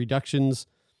previous reductions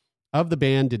of the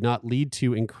ban did not lead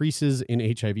to increases in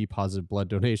HIV-positive blood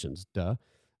donations. The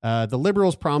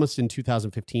Liberals promised in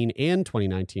 2015 and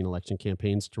 2019 election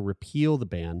campaigns to repeal the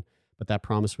ban, but that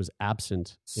promise was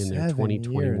absent in their 7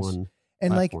 2021 years.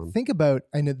 And platform. like, think about,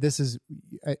 I know this is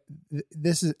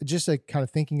just like kind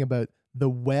of thinking about the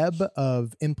web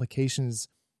of implications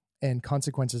and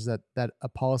consequences that a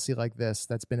policy like this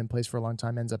that's been in place for a long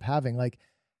time ends up having. Like,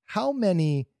 how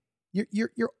many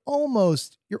you're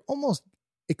almost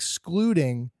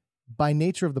excluding by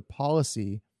nature of the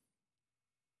policy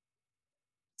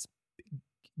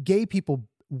gay people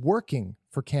working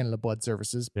for Canada Blood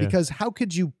Services, Yeah. because how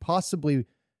could you possibly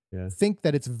think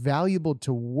that it's valuable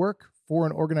to work for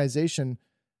an organization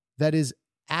that is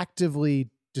actively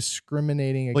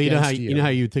discriminating against you know how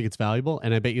you think it's valuable,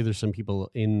 and I bet you there's some people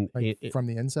from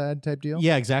the inside type deal.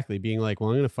 Yeah, exactly. Being like, well,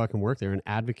 I'm going to fucking work there and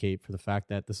advocate for the fact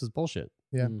that this is bullshit.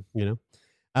 Yeah. You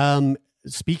know?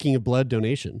 Speaking of blood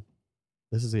donation,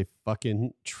 this is a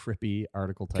fucking trippy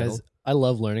article title. Because I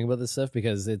love learning about this stuff,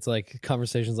 because it's like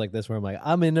conversations like this where I'm like,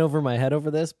 I'm in over my head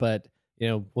over this, but you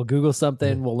know, we'll Google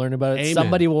something, we'll learn about it. Amen.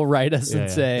 Somebody will write us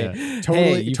and say,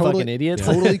 hey, you fucking idiots.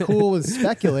 Totally cool with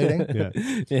speculating.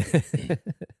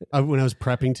 When I was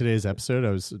prepping today's episode,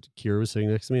 Kira was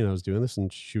sitting next to me and I was doing this,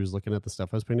 and she was looking at the stuff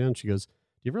I was putting down. And she goes, do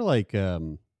you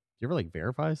ever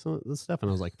verify some of this stuff? And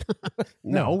I was like,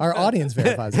 no. Our audience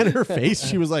verifies And it. her face,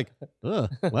 she was like, ugh,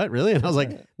 what, really? And I was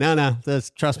like, no,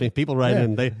 trust me, people write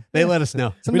in, they let us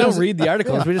know. We don't read the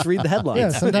articles, we just read the headlines. Yeah,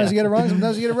 sometimes you get it wrong,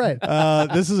 sometimes you get it right.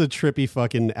 This is a trippy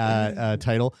fucking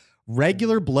title.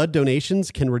 Regular blood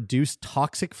donations can reduce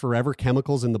toxic forever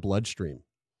chemicals in the bloodstream.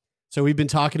 So we've been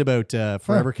talking about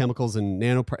forever chemicals and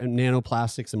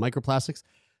nanoplastics and microplastics.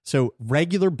 So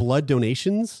regular blood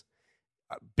donations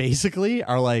basically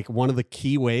are like one of the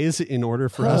key ways in order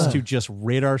for us to just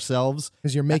rid ourselves.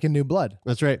 Because you're making new blood.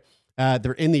 That's right.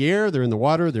 They're in the air, they're in the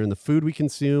water, they're in the food we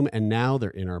consume, and now they're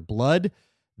in our blood.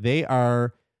 They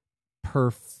are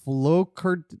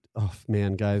perfluoroalkyl. Oh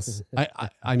man, guys.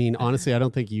 I mean, honestly, I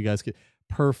don't think you guys could.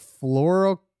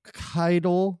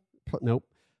 Perfluoroalkyl. Nope.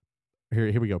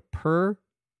 Here we go.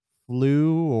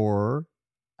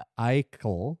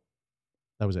 Perfluoroalkyl.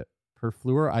 That was it.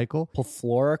 Perfluoroalkyl.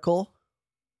 Perfluoroalkyl.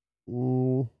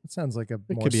 It sounds like a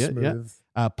It more could be smooth. it.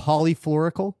 Yeah.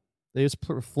 Polyfluoroalkyl. There's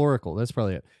perfluoroalkyl. That's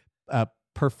probably it.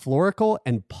 Perfluoroalkyl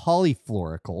and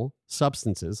polyfluoroalkyl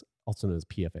substances, also known as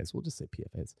PFAs. We'll just say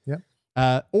PFAs. Yeah.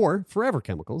 Or forever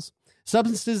chemicals,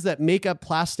 substances that make up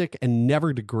plastic and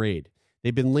never degrade.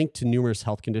 They've been linked to numerous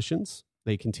health conditions.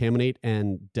 They contaminate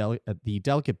the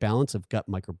delicate balance of gut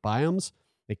microbiomes.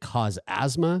 They cause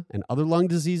asthma and other lung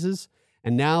diseases.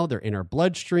 And now they're in our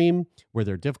bloodstream where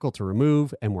they're difficult to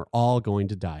remove, and we're all going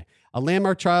to die. A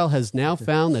landmark trial has now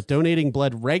found that donating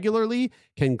blood regularly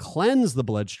can cleanse the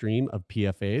bloodstream of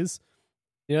PFAs.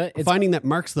 You know, Finding that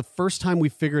marks the first time we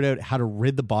figured out how to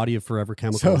rid the body of forever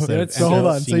chemicals. So hold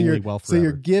on. So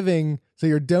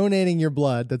you're donating your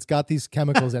blood that's got these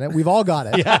chemicals in it. We've all got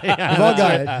it. We've all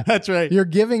got it. That's right. You're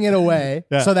giving it away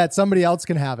so that somebody else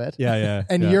can have it.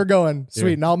 And you're going,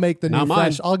 sweet, and I'll make the new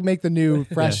fresh. I'll make the new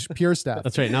fresh pure stuff.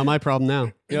 That's right. Not my problem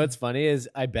now. You know what's funny is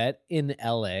I bet in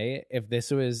LA, if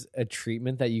this was a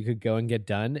treatment that you could go and get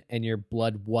done and your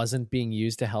blood wasn't being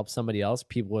used to help somebody else,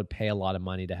 people would pay a lot of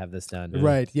money to have this done.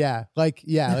 Right. Yeah. Like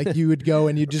you would go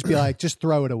and you'd just be like, just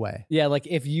throw it away. Yeah. Like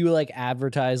if you like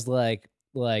advertised like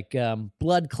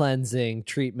blood cleansing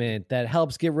treatment that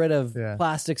helps get rid of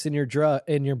plastics in your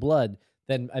blood,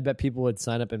 then I bet people would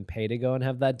sign up and pay to go and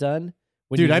have that done.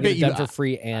 When Dude, you I can bet get it you done for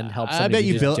free and help I somebody. bet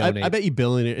you just donate. I bet you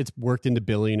billionaire. It's worked into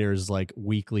billionaires like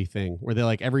weekly thing where they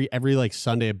like every like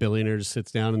Sunday a billionaire just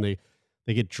sits down and they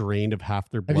get drained of half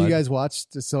their blood. Have you guys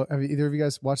watched? So have either of you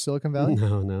guys watched Silicon Valley?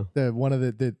 No.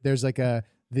 There's like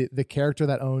the character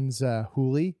that owns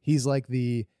Hooli. He's like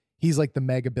the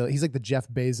mega bill. He's like the Jeff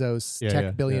Bezos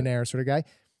tech billionaire sort of guy,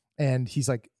 and he's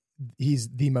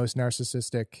the most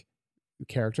narcissistic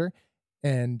character.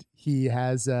 And he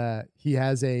has a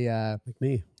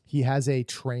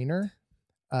trainer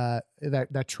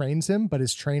that trains him, but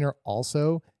his trainer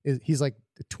also he's like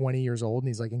 20 years old and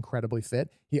he's like incredibly fit.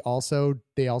 They also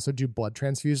do blood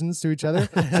transfusions to each other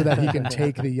so that he can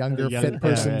take the younger fit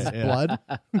person's blood.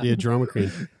 The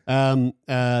adrenochrome.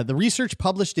 The research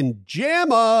published in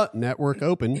JAMA Network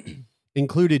Open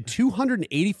included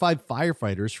 285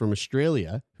 firefighters from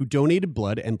Australia who donated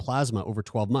blood and plasma over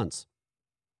 12 months.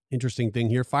 Interesting thing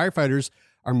here, firefighters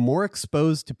are more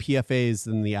exposed to PFAs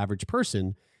than the average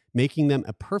person, making them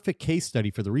a perfect case study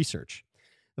for the research.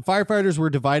 The firefighters were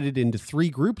divided into 3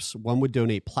 groups. One would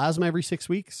donate plasma every 6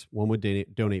 weeks, one would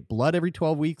donate blood every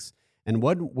 12 weeks, and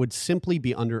one would simply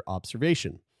be under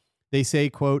observation. They say,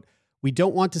 quote, "We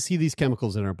don't want to see these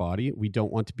chemicals in our body. We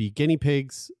don't want to be guinea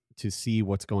pigs to see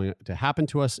what's going to happen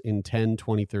to us in 10,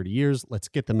 20, 30 years. Let's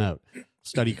get them out,"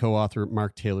 study co-author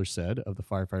Mark Taylor said of the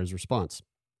firefighters' response.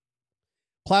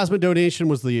 Plasma donation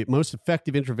was the most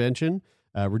effective intervention,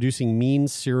 reducing mean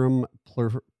serum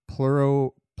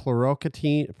perfluorooctane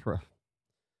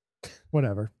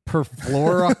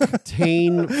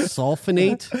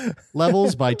sulfonate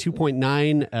levels by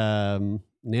 2.9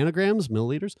 nanograms,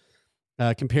 milliliters.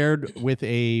 compared with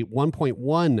a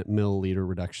 1.1 milliliter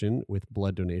reduction with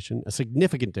blood donation, a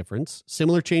significant difference.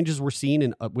 Similar changes were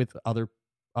seen with other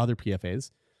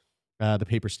PFAs, the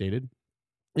paper stated.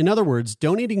 In other words,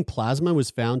 donating plasma was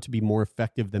found to be more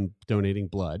effective than donating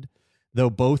blood, though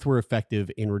both were effective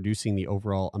in reducing the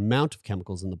overall amount of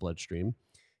chemicals in the bloodstream.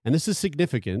 And this is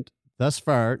significant. Thus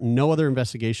far, no other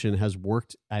investigation has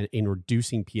worked in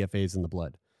reducing PFAs in the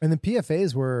blood. And the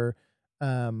PFAs were...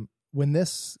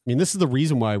 this is the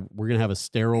reason why we're going to have a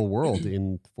sterile world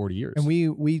in 40 years. And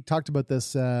we talked about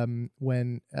this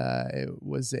when it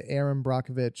was Aaron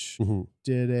Brockovich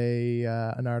did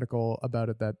an article about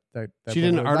it. That she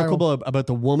did an article about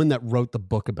the woman that wrote the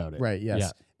book about it. Right. Yes.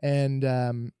 Yeah.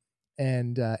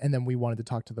 And then we wanted to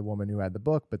talk to the woman who had the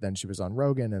book, but then she was on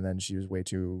Rogan, and then she was way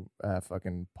too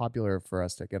fucking popular for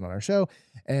us to get on our show.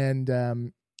 And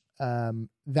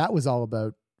that was all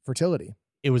about fertility.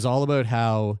 It was all about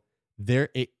how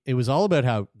it was all about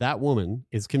how that woman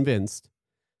is convinced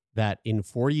that in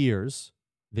 4 years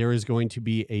there is going to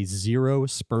be a 0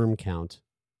 sperm count.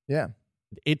 Yeah.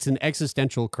 It's an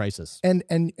existential crisis. And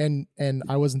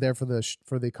I wasn't there for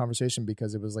the conversation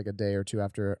because it was like a day or two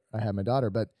after I had my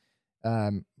daughter, but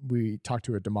we talked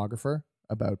to a demographer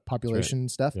about population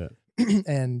stuff. Yeah.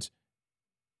 And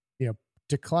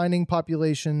declining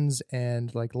populations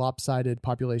and like lopsided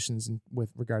populations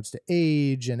with regards to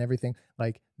age and everything,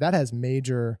 like that has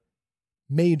major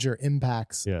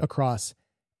impacts across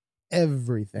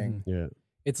everything. Yeah.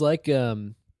 It's like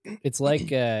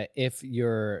if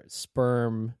your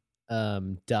sperm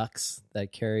ducts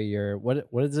that carry your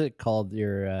what is it called,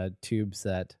 your tubes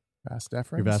that vas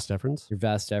deferens. Your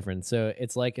vas deferens. So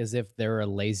it's like as if they're a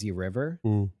lazy river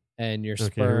and your Okay,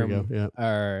 here we sperm go. Yeah.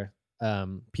 are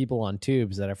people on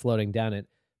tubes that are floating down it.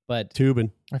 But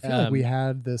tubing. I feel like we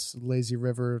had this lazy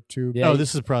river tube. Yeah. Oh,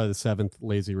 this is probably the 7th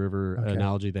lazy river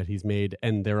analogy that he's made,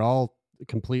 and they're all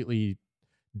completely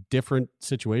different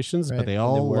situations, but they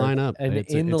all line up. And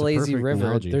it's in the a lazy perfect river,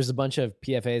 analogy. there's a bunch of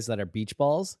PFAs that are beach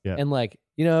balls, Yeah. and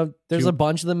there's a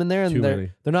bunch of them in there, and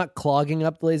they're not clogging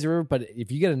up the lazy river. But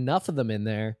if you get enough of them in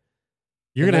there,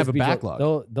 you're gonna have a beach balls,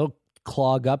 backlog. They'll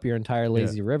clog up your entire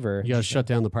lazy river. You gotta shut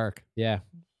down the park. Yeah.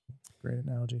 Great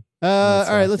analogy. All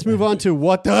right, let's move on to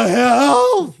what the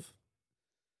hell.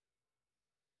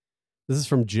 This is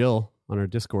from Jill on our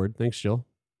Discord. Thanks, Jill.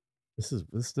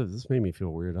 This made me feel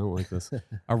weird. I don't like this.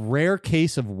 A rare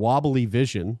case of wobbly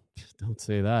vision. Don't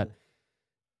say that.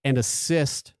 And a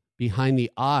cyst behind the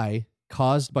eye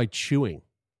caused by chewing.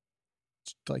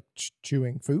 Like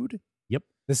chewing food? Yep.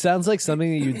 This sounds like something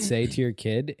that you'd say to your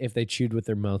kid if they chewed with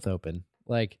their mouth open.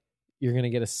 Like, you're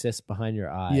gonna get a cyst behind your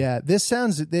eye. Yeah, this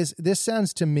sounds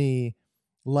to me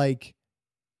like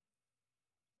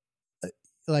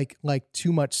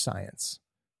too much science.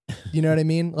 You know what I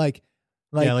mean? Like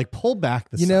pull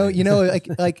back the science.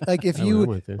 like if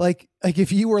you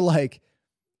if you were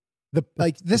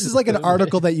this is like an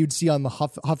article that you'd see on the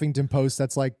Huffington Post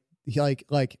that's like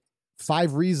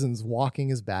 5 reasons walking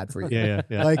is bad for you. Yeah.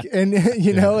 And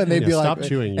and they'd be like, stop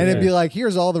chewing. And it'd be like,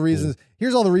 here's all the reasons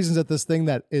that this thing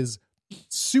that is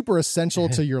super essential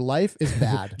to your life is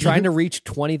bad. Trying to reach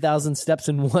 20,000 steps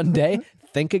in one day?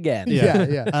 Think again.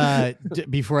 Yeah.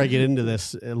 Before I get into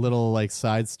this, a little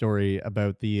side story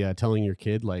about the telling your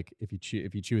kid if you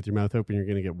chew with your mouth open, you're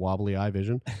going to get wobbly eye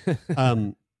vision.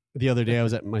 The other day I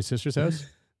was at my sister's house,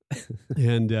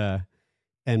 and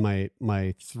my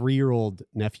 3-year-old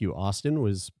nephew Austin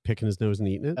was picking his nose and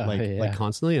eating it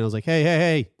constantly, and I was like,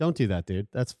 hey, don't do that, dude.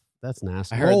 That's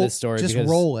nasty. I heard this story. Just because,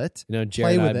 roll it, Jared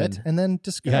play with it, and then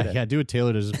discard it. Yeah, do a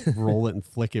Taylor to just roll it and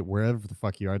flick it wherever the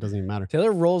fuck you are. It doesn't even matter.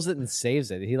 Taylor rolls it and saves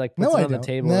it. He puts it on the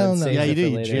table and saves yeah, you it do. for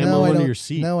You later. jam them under your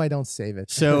seat. No, I don't save it.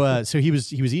 So he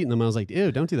was eating them. I was like,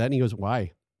 ew, don't do that. And he goes,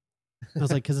 why? I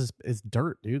was like, because it's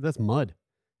dirt, dude. That's mud.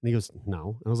 And he goes,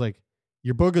 no. I was like,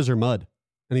 your boogers are mud.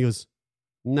 And he goes,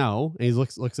 no. And he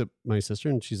looks at my sister,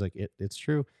 and she's like, it's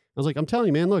true. I was like, I'm telling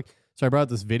you, man, look. So I brought out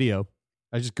this video.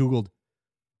 I just Googled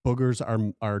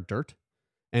boogers are dirt.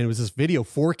 And it was this video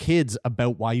for kids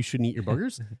about why you shouldn't eat your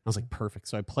boogers. I was like, perfect.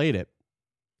 So I played it.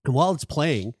 And while it's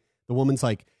playing, the woman's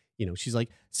like, she's like,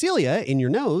 cilia in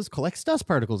your nose collects dust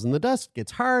particles, and the dust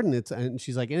gets hard, and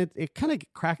she's like, and it kind of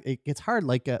it gets hard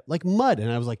like mud.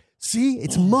 And I was like, see,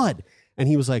 it's mud. And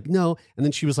he was like, no. And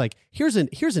then she was like, here's an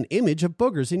image of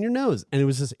boogers in your nose. And it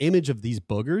was this image of these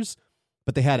boogers,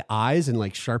 but they had eyes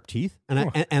and sharp teeth. And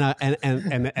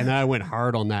I went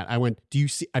hard on that. I went, do you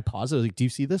see? I paused. I was like, do you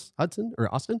see this, Hudson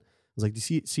or Austin? I was like,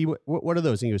 do you see what are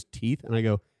those? And he goes, teeth. And I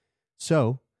go,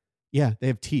 so yeah, they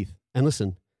have teeth. And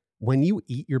listen, when you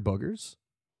eat your boogers,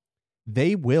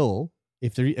 they will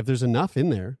if there's enough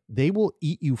in there, they will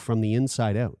eat you from the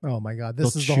inside out. Oh my God.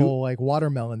 This They'll is the whole like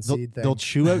watermelon seed thing. They'll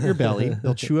chew out your belly.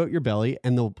 They'll chew out your belly,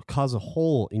 and they'll cause a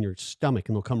hole in your stomach,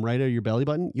 and they'll come right out of your belly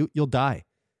button. You'll die.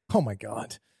 Oh my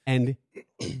God. And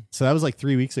so that was like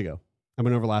 3 weeks ago. I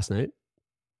went over last night,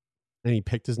 and he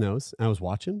picked his nose, and I was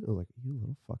watching. I was like, "You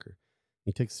little fucker."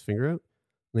 He takes his finger out,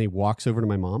 and he walks over to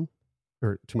my mom,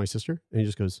 or to my sister, and he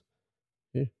just goes,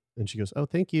 "Yeah." And she goes, "Oh,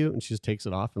 thank you." And she just takes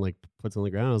it off and like puts it on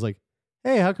the ground. I was like,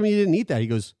 "Hey, how come you didn't eat that?" He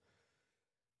goes,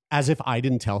 as if I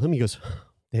didn't tell him, he goes,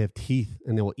 "They have teeth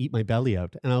and they will eat my belly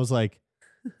out." And I was like,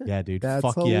 "Yeah, dude, That's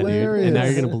fuck yeah, dude." And now hilarious.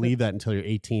 you're going to believe that until you're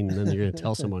 18, and then you're going to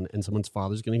tell someone, and someone's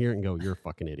father's going to hear it and go, "You're a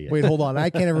fucking idiot." Wait, hold on. I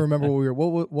can't even remember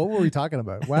what were we talking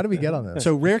about? Why did we get on this?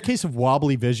 So rare case of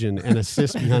wobbly vision and a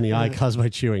cyst behind the eye caused by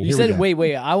chewing. You Here we said, go.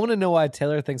 wait. I want to know why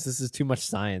Taylor thinks this is too much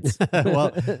science.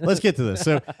 Well, let's get to this.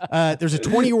 So there's a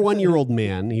 21-year-old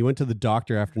man. He went to the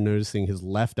doctor after noticing his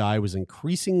left eye was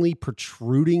increasingly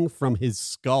protruding from his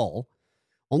skull,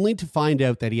 only to find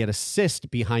out that he had a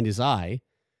cyst behind his eye,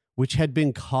 which had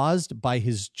been caused by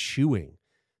his chewing.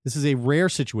 This is a rare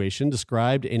situation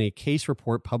described in a case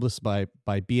report published by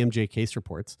BMJ Case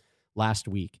Reports last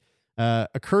week.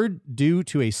 Occurred due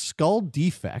to a skull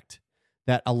defect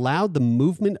that allowed the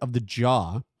movement of the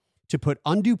jaw to put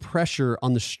undue pressure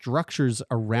on the structures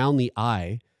around the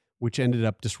eye, which ended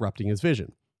up disrupting his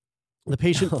vision. The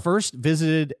patient first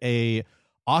visited a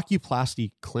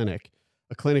oculoplasty clinic,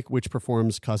 a clinic which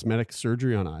performs cosmetic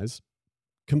surgery on eyes,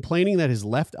 complaining that his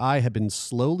left eye had been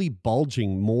slowly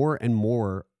bulging more and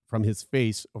more from his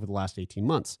face over the last 18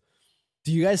 months.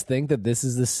 Do you guys think that this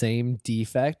is the same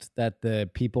defect that the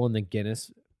people in the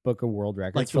Guinness Book of World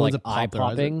Records Like for the ones like that eye pop their eyes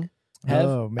popping have?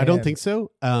 Oh, man. I don't think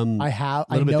so. I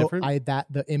little bit know different?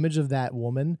 the image of that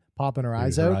woman popping her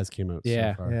eyes Her out. eyes came out.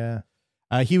 Yeah. So far.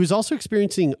 Yeah. He was also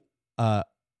experiencing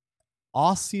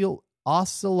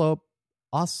oscillopsia.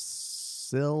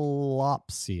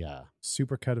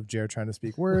 Super cut of Jared trying to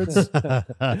speak words.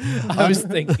 I was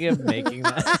thinking of making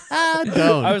that.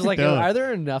 Don't. I was like, don't. are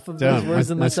there enough of those Don't. words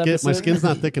in my this episode? My skin's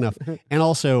not thick enough. And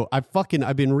also, I've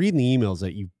been reading the emails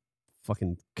that you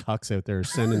fucking cucks out there are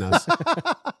sending us,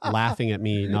 laughing at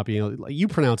me not being able. Like, you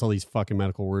pronounce all these fucking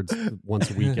medical words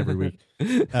once a week, every week.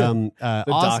 The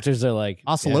doctors are like,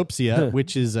 oscillopsia,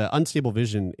 which is unstable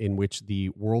vision in which the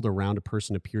world around a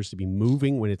person appears to be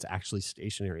moving when it's actually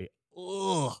stationary.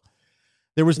 Ugh.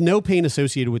 There was no pain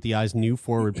associated with the eye's new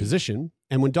forward position,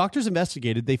 and when doctors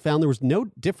investigated, they found there was no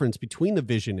difference between the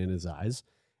vision in his eyes,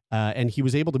 and he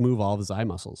was able to move all of his eye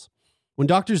muscles. When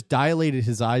doctors dilated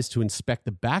his eyes to inspect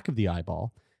the back of the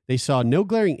eyeball, they saw no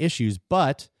glaring issues,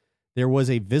 but there was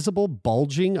a visible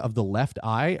bulging of the left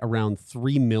eye around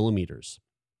 3 millimeters.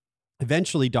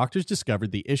 Eventually, doctors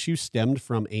discovered the issue stemmed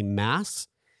from a mass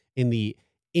in the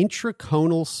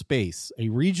intraconal space, a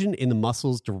region in the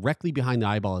muscles directly behind the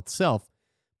eyeball itself,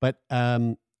 but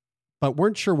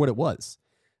weren't sure what it was.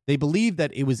 They believed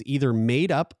that it was either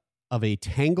made up of a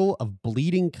tangle of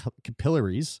bleeding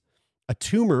capillaries, a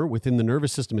tumor within the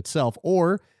nervous system itself,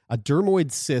 or a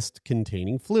dermoid cyst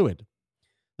containing fluid.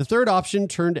 The third option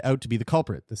turned out to be the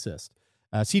culprit, the cyst.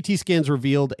 CT scans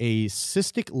revealed a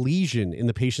cystic lesion in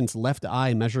the patient's left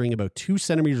eye measuring about 2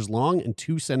 centimeters long and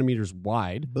 2 centimeters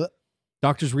wide.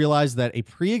 Doctors realized that a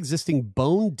pre-existing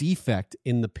bone defect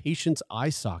in the patient's eye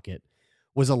socket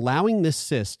was allowing this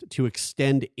cyst to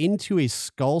extend into a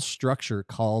skull structure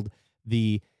called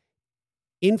the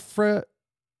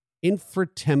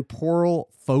infratemporal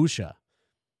fossa,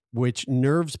 which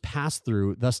nerves pass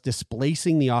through, thus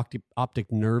displacing the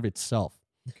optic nerve itself.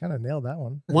 You kind of nailed that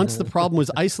one. Once the problem was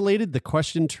isolated, the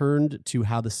question turned to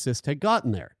how the cyst had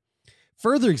gotten there.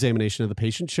 Further examination of the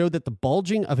patient showed that the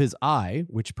bulging of his eye,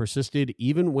 which persisted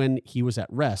even when he was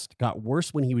at rest, got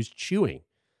worse when he was chewing.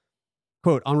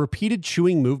 Quote, on repeated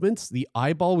chewing movements, the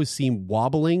eyeball was seen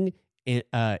wobbling in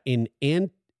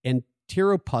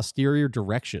anteroposterior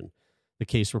direction, the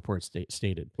case report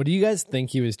stated. What do you guys think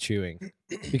he was chewing?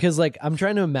 Because, like, I'm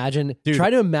trying to imagine. Dude,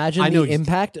 try to imagine I know the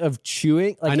impact of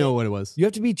chewing. Like, I know what it was. You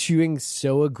have to be chewing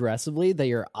so aggressively that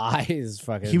your eyes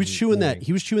fucking. He was chewing moving. that.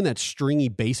 He was chewing that stringy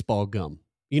baseball gum.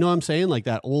 You know what I'm saying? Like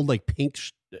that old, like pink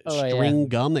string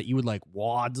gum that you would like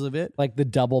wads of it, like the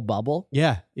double bubble.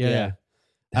 Yeah.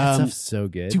 That stuff's so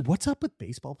good, dude. What's up with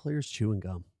baseball players chewing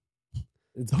gum?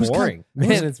 It's Those boring,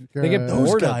 guys- man. They get Those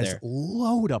bored out guys there.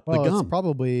 load up Well, the gum. it's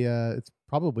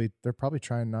probably they're probably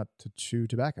trying not to chew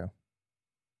tobacco.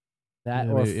 That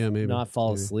Yeah, or maybe, not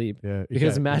fall maybe. asleep. Yeah,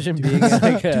 Because imagine Dude, being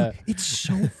like a. Dude, it's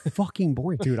so fucking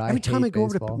boring, Dude, I Every time hate I go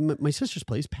over baseball. to my sister's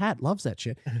place, Pat loves that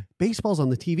shit. Baseball's on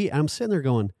the TV, and I'm sitting there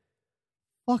going,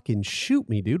 fucking shoot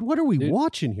me, dude. What are we Dude.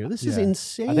 watching here? This is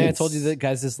insane. I think I told you that,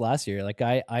 guys, this last year. Like,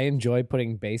 I enjoy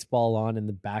putting baseball on in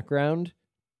the background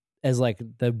as like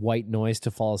the white noise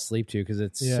to fall asleep to because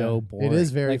it's so boring. It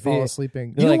is very like, fall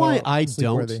asleeping. You know like, why I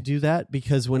sleep-worthy. don't do that?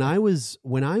 Because when I was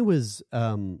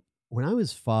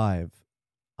 5,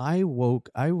 I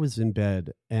was in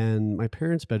bed and my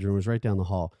parents' bedroom was right down the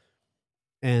hall.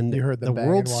 And You heard them the banging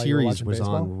World while you were Series watching was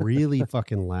baseball? on really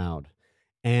fucking loud.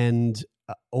 And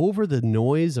over the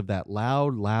noise of that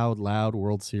loud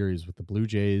World Series with the Blue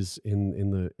Jays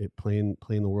playing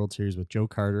the World Series with Joe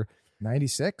Carter,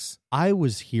 96. I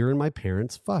was hearing my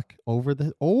parents fuck over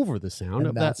the sound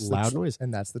of that loud noise.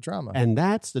 And that's the drama. And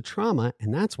that's the trauma,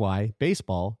 and that's why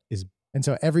baseball is. And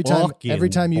so every time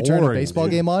you turn a boring, baseball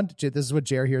dude. game on, this is what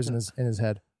Jer hears in his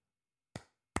head.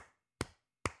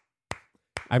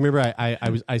 I remember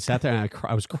I sat there and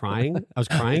I was crying. I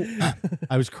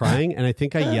was crying, and I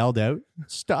think I yelled out,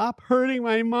 "Stop hurting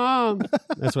my mom!"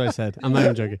 That's what I said. I'm not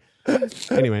even joking.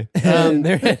 Anyway, and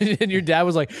your dad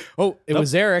was like, "Oh, it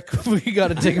was Eric. We got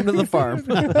to take him to the farm."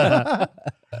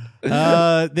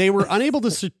 They were unable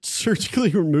to surgically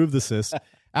remove the cyst,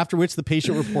 after which the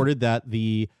patient reported that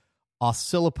the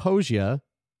oscilloposia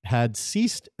had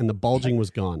ceased and the bulging was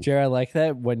gone. Jared, I like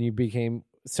that when you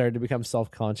started to become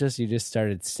self-conscious, you just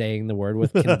started saying the word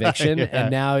with conviction, Yeah.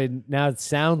 and now it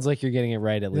sounds like you're getting it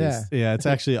right at least. Yeah, it's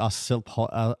actually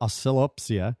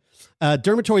oscillopsia.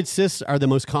 Dermatoid cysts are the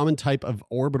most common type of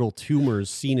orbital tumors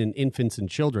seen in infants and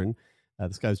children.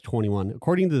 This guy's 21.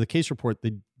 According to the case report,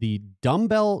 the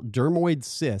dumbbell dermoid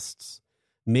cysts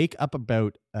make up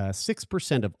about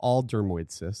 6% of all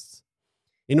dermoid cysts.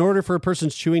 In order for a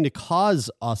person's chewing to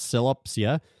cause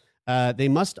oscillopsia, they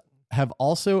must have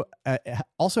also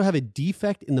have a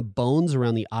defect in the bones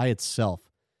around the eye itself.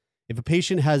 If a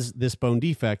patient has this bone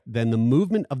defect, then the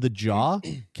movement of the jaw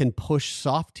can push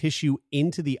soft tissue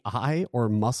into the eye or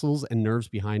muscles and nerves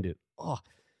behind it. Oh.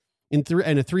 In a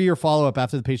 3-year follow-up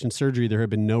after the patient's surgery, there had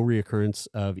been no reoccurrence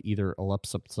of either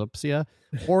ellipsopsia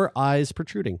or eyes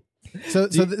protruding. So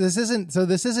this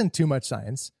isn't too much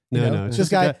science. No. It's This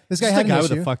guy had an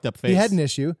with issue. a fucked up face. He had an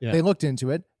issue. Yeah. They looked into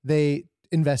it. They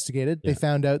investigated. They Yeah.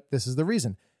 found out this is the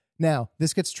reason. Now,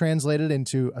 this gets translated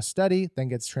into a study, then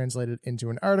gets translated into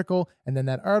an article, and then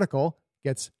that article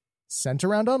gets sent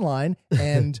around online,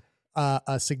 and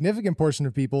a significant portion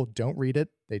of people don't read it.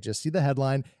 They just see the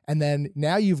headline, and then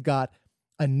now you've got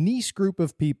a niche group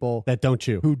of people that don't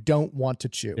chew, who don't want to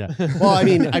chew. Yeah. Well, I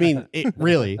mean, it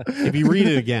really, if you read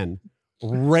it again,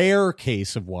 rare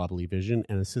case of wobbly vision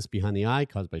and a cyst behind the eye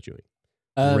caused by chewing.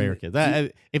 Rare case.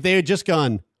 If they had just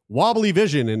gone wobbly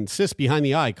vision and cyst behind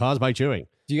the eye caused by chewing.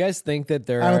 Do you guys think that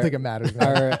there I don't think it matters.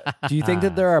 do you think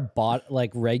that there are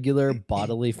regular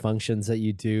bodily functions that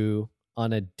you do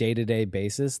on a day-to-day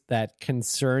basis that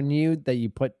concern you, that you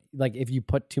put, like, if you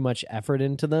put too much effort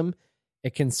into them,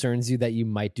 it concerns you that you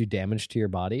might do damage to your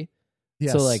body?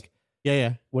 Yes. So, like,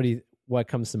 Yeah. what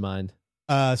comes to mind?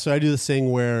 So I do this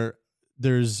thing where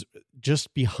there's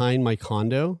just behind my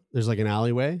condo, there's like an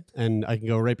alleyway, and I can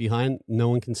go right behind. No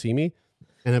one can see me.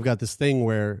 And I've got this thing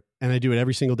where, and I do it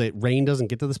every single day. Rain doesn't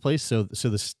get to this place, so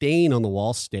the stain on the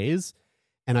wall stays,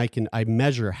 and I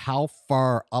measure how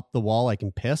far up the wall I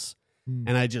can piss,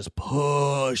 and I just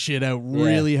push it out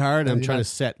really hard. I'm trying to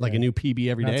set like a new PB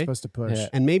every Not day. supposed to push. Yeah.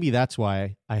 And maybe that's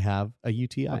why I have a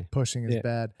UTI. Pushing is Yeah.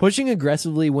 bad. Pushing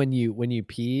aggressively when you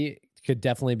pee could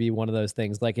definitely be one of those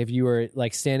things. Like if you were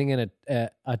like standing in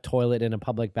a toilet in a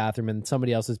public bathroom and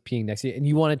somebody else is peeing next to you, and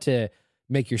you wanted to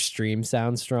make your stream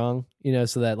sound strong,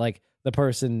 so that like the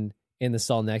person in the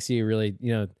stall next to you really,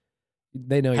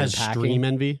 they know Has you're packing. stream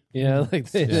envy. Like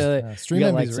they know that Stream you got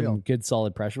envy like is some real. good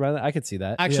solid pressure behind that. I could see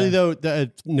that. Actually, though,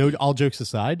 no, all jokes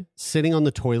aside, sitting on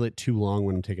the toilet too long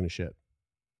when I'm taking a shit.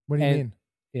 What do you And-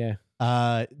 mean?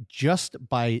 Yeah. Just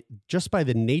by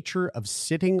the nature of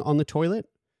sitting on the toilet,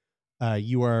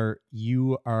 you are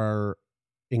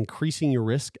increasing your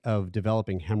risk of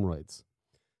developing hemorrhoids.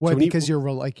 What? So when Because you're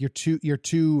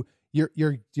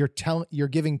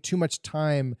giving too much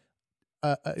time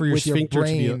For your with your sphincter to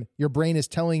be brain. Your brain is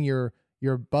telling your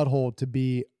butthole to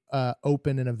be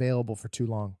open and available for too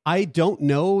long. I don't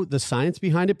know the science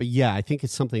behind it, but yeah, I think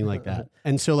it's something like that.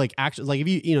 And so, like, actually, like if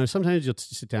you sometimes you'll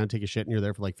sit down and take a shit and you're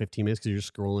there for like 15 minutes because you're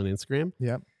just scrolling Instagram.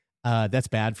 Yeah. That's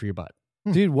bad for your butt.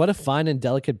 Dude, what a fine and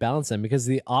delicate balance then, because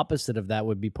the opposite of that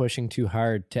would be pushing too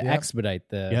hard to Yeah. expedite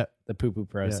the poo-poo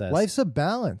process. Life's a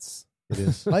balance. It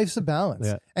is. Life's a balance.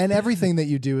 Yeah. And everything that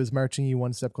you do is marching you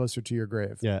one step closer to your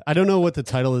grave. Yeah, I don't know what the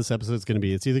title of this episode is going to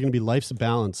be. It's either going to be "Life's a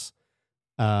Balance,"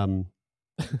 bad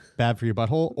for your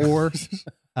butthole, or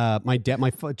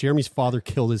Jeremy's father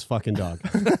killed his fucking dog.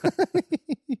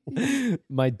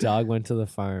 My dog went to the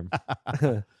farm.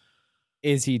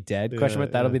 Is he dead? Question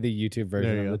mark. That'll be the YouTube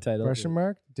version of the title. Question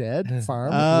mark. Dead.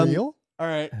 Farm. Real. All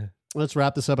right. Let's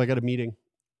wrap this up. I got a meeting.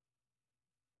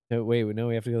 No, wait, no,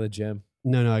 we have to go to the gym.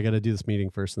 No, I got to do this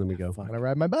meeting first, and then we go. I'm gonna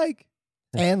ride my bike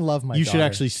and love my. You daughter. should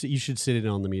actually. You should sit in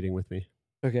on the meeting with me.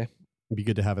 Okay. It'd be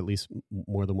good to have at least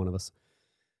more than one of us.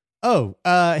 Oh,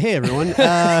 hey everyone. All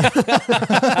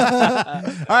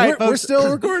right, we're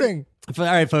still recording. All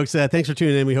right, folks. Thanks for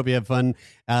tuning in. We hope you have fun.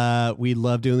 We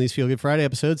love doing these Feel Good Friday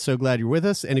episodes. So glad you're with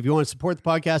us. And if you want to support the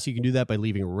podcast, you can do that by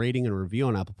leaving a rating and a review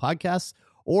on Apple Podcasts,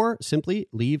 or simply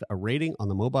leave a rating on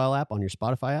the mobile app on your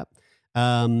Spotify app.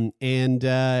 And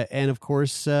of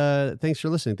course, thanks for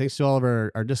listening. Thanks to all of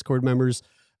our Discord members.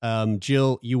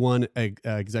 Jill, you won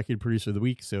Executive Producer of the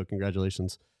Week, so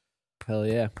congratulations. Hell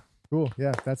yeah. Cool.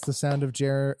 Yeah, that's the sound of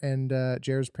Jer and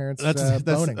Jer's parents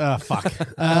boning. Fuck.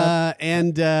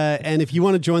 And if you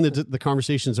want to join the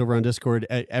conversations over on Discord,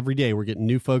 every day we're getting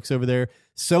new folks over there.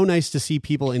 So nice to see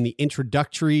people in the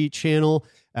introductory channel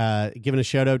giving a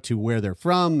shout out to where they're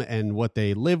from and what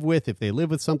they live with, if they live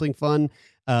with something fun,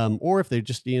 or if they're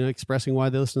just expressing why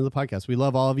they listen to the podcast. We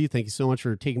love all of you. Thank you so much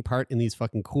for taking part in these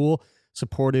fucking cool,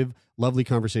 supportive, lovely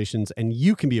conversations, and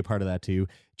you can be a part of that too.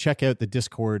 Check out the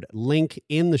Discord link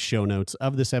in the show notes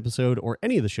of this episode, or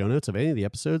any of the show notes of any of the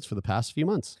episodes for the past few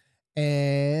months.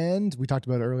 And we talked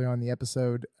about it earlier on the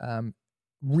episode.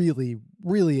 Really,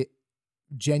 really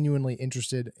genuinely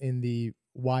interested in the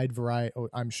wide variety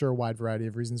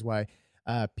of reasons why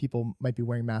people might be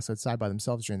wearing masks outside by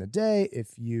themselves during the day. If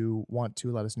you want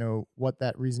to let us know what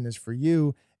that reason is for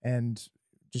you and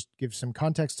just give some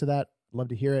context to that, love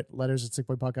to hear it. Letters at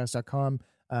sickboypodcast.com,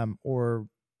 or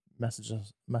message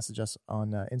us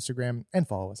on Instagram, and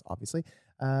follow us, obviously.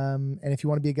 And if you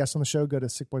want to be a guest on the show, go to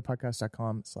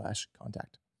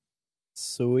sickboypodcast.com/contact.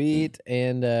 Sweet.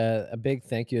 And a big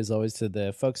thank you, as always, to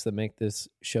the folks that make this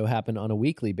show happen on a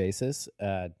weekly basis.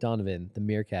 Donovan, the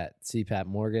Meerkat, CPAP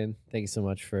Morgan, thank you so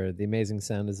much for the amazing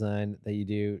sound design that you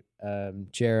do.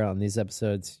 Jer, on these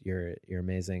episodes, you're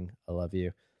amazing. I love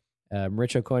you.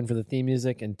 Rich O'Coin for the theme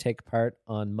music and take part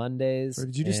on Mondays. Or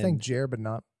did you just thank Jer, but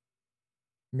not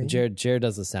me? Jer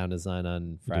does the sound design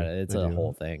on Friday. It's a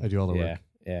whole thing. I do all the work.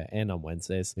 Yeah, and on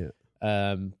Wednesdays. Yeah.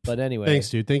 But anyway. Thanks,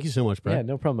 dude. Thank you so much, bro. Yeah,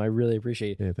 no problem. I really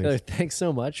appreciate it. Yeah, thanks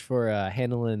so much for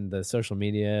handling the social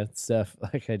media stuff.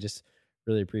 Like, I just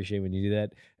really appreciate when you do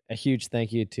that. A huge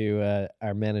thank you to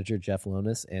our manager, Jeff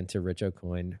Lonis, and to Rich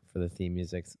O'Coin for the theme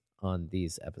music on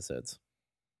these episodes.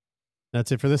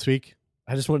 That's it for this week.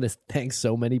 I just wanted to thank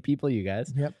so many people, you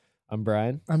guys. Yep. I'm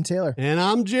Brian. I'm Taylor. And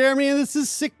I'm Jeremy, and this is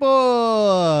Sick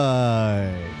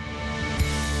Boy.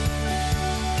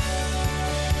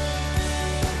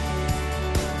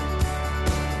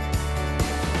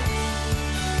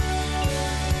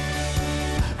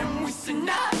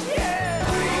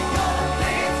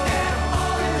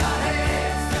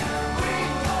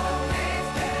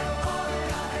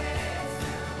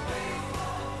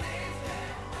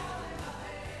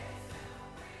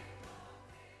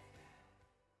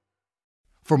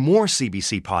 For more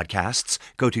CBC podcasts,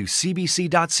 go to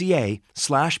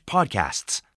cbc.ca/podcasts.